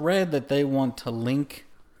the thread that they want to link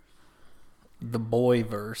the boy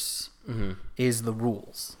verse is the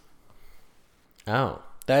rules. Oh,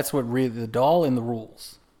 that's what really the doll and the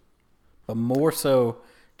rules, but more so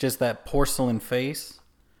just that porcelain face.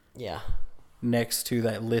 Yeah. Next to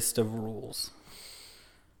that list of rules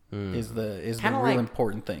is the real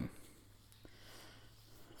important thing.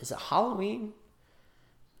 Is it Halloween?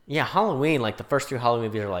 Yeah, Halloween. Like the first 2 Halloween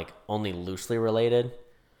movies are like only loosely related,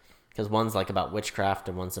 because one's like about witchcraft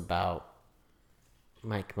and one's about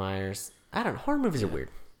Mike Myers. I don't know. Horror movies are weird.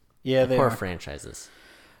 Yeah, they horror are. Franchises.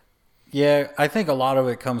 Yeah, I think a lot of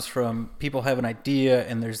it comes from people have an idea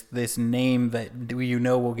and there's this name that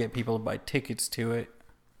will get people to buy tickets to it.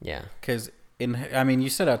 Yeah. Because, you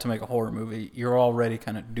set out to make a horror movie, you're already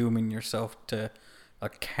kind of dooming yourself to a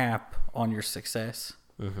cap on your success.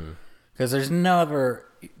 Because there's never...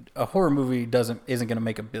 A horror movie isn't going to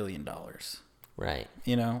make $1 billion. Right.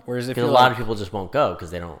 Whereas if a lot of people just won't go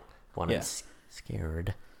because they don't want to be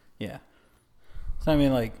scared. Yeah.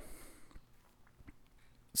 So,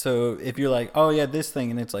 so if you're like, oh yeah, this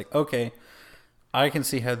thing, and it's like, okay, I can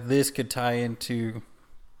see how this could tie into,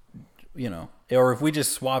 or if we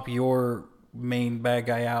just swap your main bad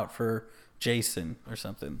guy out for Jason or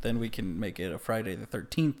something, then we can make it a Friday the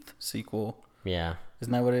 13th sequel. Yeah.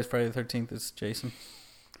 Isn't that what it is? Friday the 13th is Jason?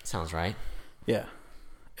 Sounds right. Yeah.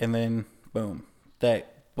 And then, boom,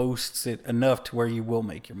 that boosts it enough to where you will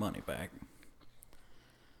make your money back.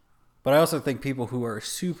 But I also think people who are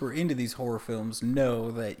super into these horror films know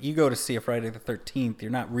that you go to see a Friday the 13th, you're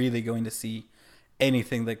not really going to see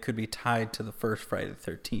anything that could be tied to the first Friday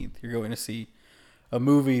the 13th. You're going to see a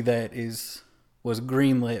movie that was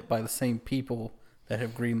greenlit by the same people that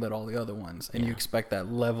have greenlit all the other ones. And you expect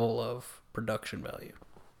that level of production value.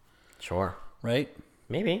 Sure. Right?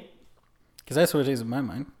 Maybe. Because that's what it is in my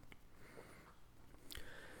mind.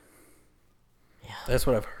 Yeah. That's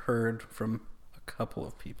what I've heard from a couple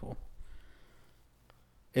of people.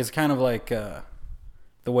 It's kind of like the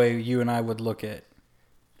way you and I would look at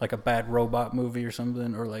like a Bad Robot movie or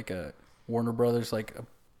something, or like a Warner Brothers, like a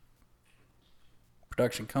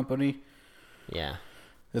production company. Yeah.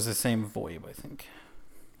 It's the same vibe, I think.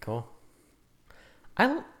 Cool.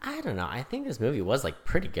 I don't know. I think this movie was like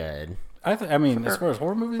pretty good. As far as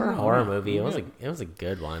horror movies, for a horror movie, it was a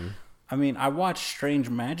good one. I watched Strange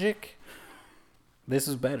Magic. This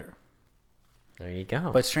is better. There you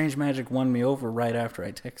go. But Strange Magic won me over right after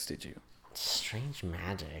I texted you. Strange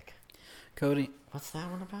Magic. Cody. What's that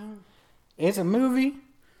one about? It's a movie.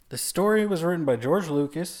 The story was written by George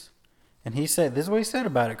Lucas. And he said, this is what he said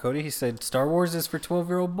about it, Cody. He said, Star Wars is for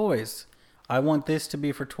 12-year-old boys. I want this to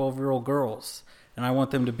be for 12-year-old girls. And I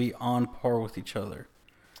want them to be on par with each other.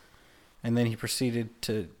 And then he proceeded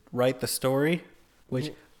to write the story,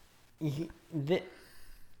 which...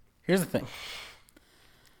 Here's the thing.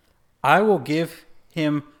 I will give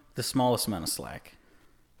him the smallest amount of slack.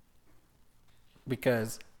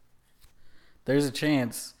 Because there's a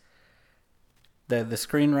chance that the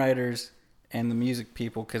screenwriters and the music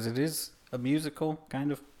people, because it is a musical,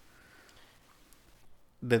 kind of,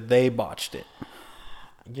 that they botched it.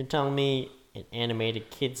 You're telling me an animated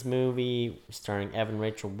kids movie starring Evan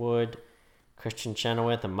Rachel Wood, Christian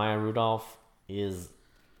Chenoweth, and Maya Rudolph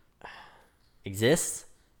exists?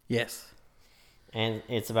 Yes. And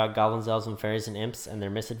it's about goblins, elves, and fairies and imps and their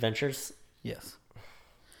misadventures? Yes.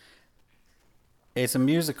 It's a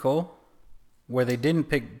musical where they didn't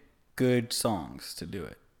pick good songs to do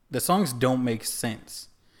it. The songs don't make sense.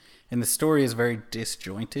 And the story is very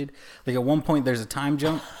disjointed. Like at one point there's a time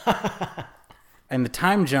jump. And the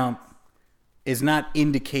time jump is not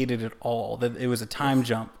indicated at all that it was a time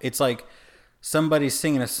jump. It's like somebody's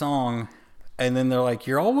singing a song and then they're like,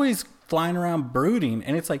 you're always flying around brooding.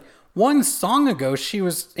 And it's like, one song ago,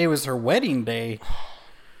 it was her wedding day.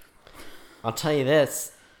 I'll tell you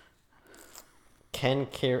this. Ken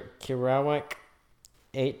Kirawak,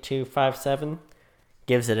 8257,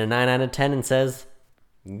 gives it a 9 out of 10 and says,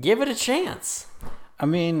 give it a chance.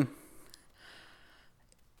 Here's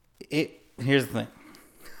the thing.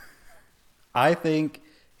 I think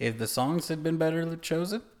if the songs had been better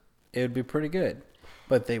chosen, it would be pretty good.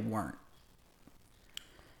 But they weren't.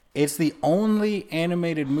 It's the only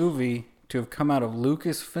animated movie to have come out of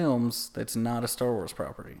Lucasfilms that's not a Star Wars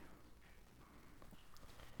property.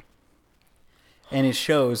 And it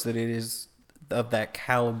shows that it is of that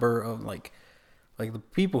caliber of like the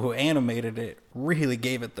people who animated it really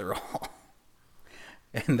gave it their all.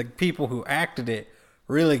 and the people who acted it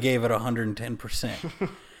really gave it 110%.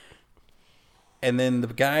 And then the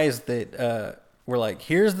guys that were like,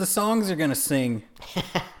 here's the songs they're going to sing,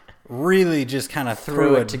 really just kind of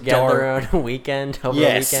threw it together on a weekend, over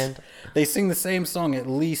a weekend. They sing the same song at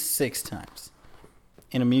least 6 times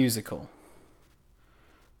in a musical.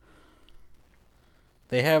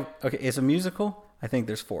 They have, okay, it's a musical. I think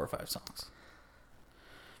there's 4 or 5 songs.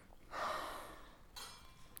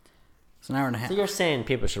 It's an hour and a half. So you're saying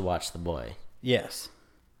people should watch The Boy? Yes.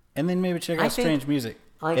 And then maybe check out Strange Music.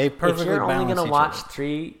 Like, they perfectly if you're only balance going to each watch other.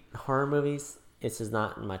 3 horror movies, this is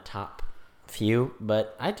not in my top few,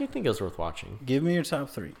 but I do think it was worth watching. Give me your top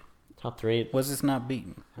 3. Top 3. Was this not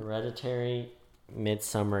beaten? Hereditary,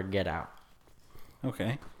 Midsommar, Get Out.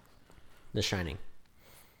 Okay. The Shining.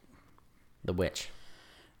 The Witch.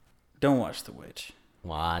 Don't watch The Witch.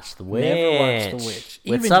 Watch The Witch. Never watch The Witch.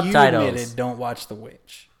 With Even subtitles. you admitted, don't watch The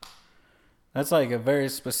Witch. That's like a very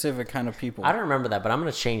specific kind of people. I don't remember that, but I'm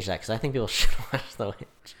going to change that because I think people should watch The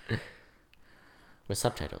Witch. With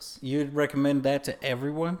subtitles. You'd recommend that to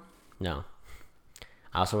everyone? No.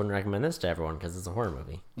 I also wouldn't recommend this to everyone because it's a horror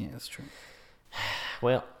movie. Yeah, that's true.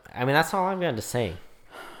 Well, I mean, that's all I've got to say.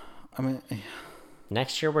 I mean...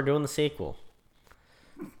 Next year, we're doing the sequel.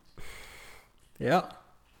 Yeah.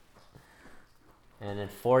 And in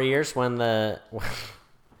 4 years, when the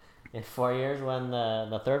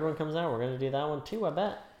the third one comes out, we're gonna do that one too. I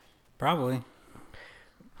bet. Probably.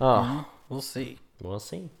 Oh, we'll see. We'll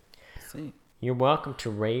see. See. You're welcome to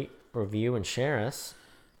rate, review, and share us.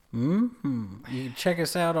 Mm-hmm. You can check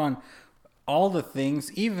us out on all the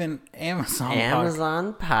things, even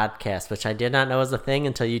Amazon Podcast, which I did not know was a thing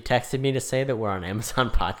until you texted me to say that we're on Amazon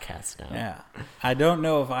Podcast now. Yeah. I don't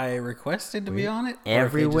know if I requested to be on it.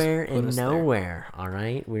 Everywhere and nowhere. All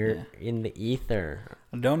right? We're in the ether.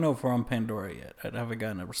 I don't know if we're on Pandora yet. I haven't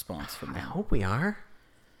gotten a response from them. I hope we are.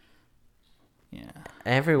 Yeah.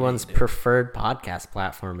 Everyone's preferred podcast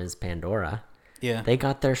platform is Pandora. Yeah. They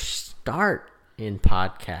got their start in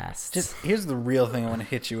podcasts. Just here's the real thing I want to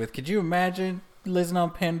hit you with. Could you imagine listening on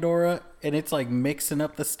Pandora and it's like mixing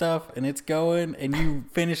up the stuff and it's going and you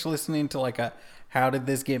finish listening to like a how did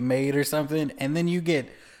this get made or something and then you get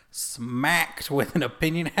smacked with an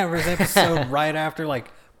Opinion Havers episode right after like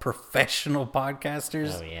professional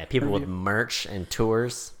podcasters. Oh yeah, people with merch and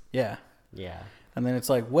tours. Yeah. Yeah. And then it's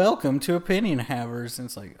like, welcome to Opinion Havers. And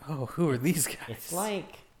it's like, oh, who are these guys? It's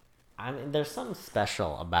like, I mean, there's something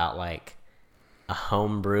special about like a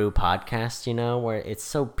homebrew podcast, you know, where it's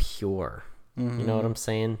so pure. Mm-hmm. You know what I'm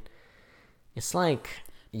saying? It's like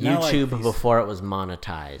YouTube like before it was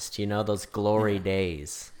monetized, you know, those glory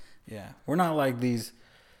days. Yeah. We're not like these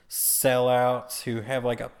sellouts who have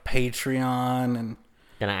like a Patreon and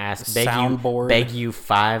gonna ask, beg you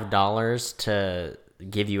 $5 to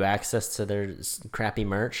give you access to their crappy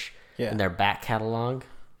merch and their back catalog.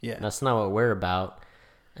 Yeah. That's not what we're about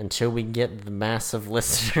until we get the massive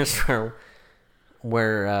listeners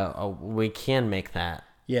where we can make that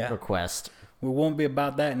request. We won't be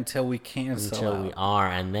about that until we can sell out. We are,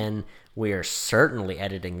 and then we are certainly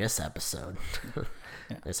editing this episode.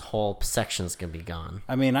 This whole section's gonna be gone.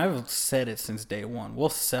 I mean, I've said it since day one. We'll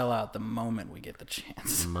sell out the moment we get the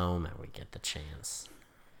chance.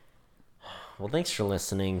 Well, thanks for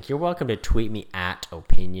listening. You're welcome to tweet me at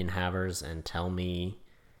Opinion Havers and tell me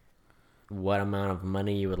what amount of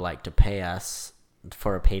money you would like to pay us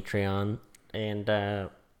for a Patreon and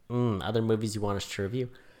other movies you want us to review.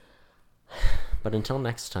 But until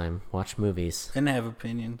next time, watch movies. And have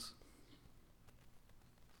opinions.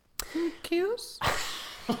 Kiss.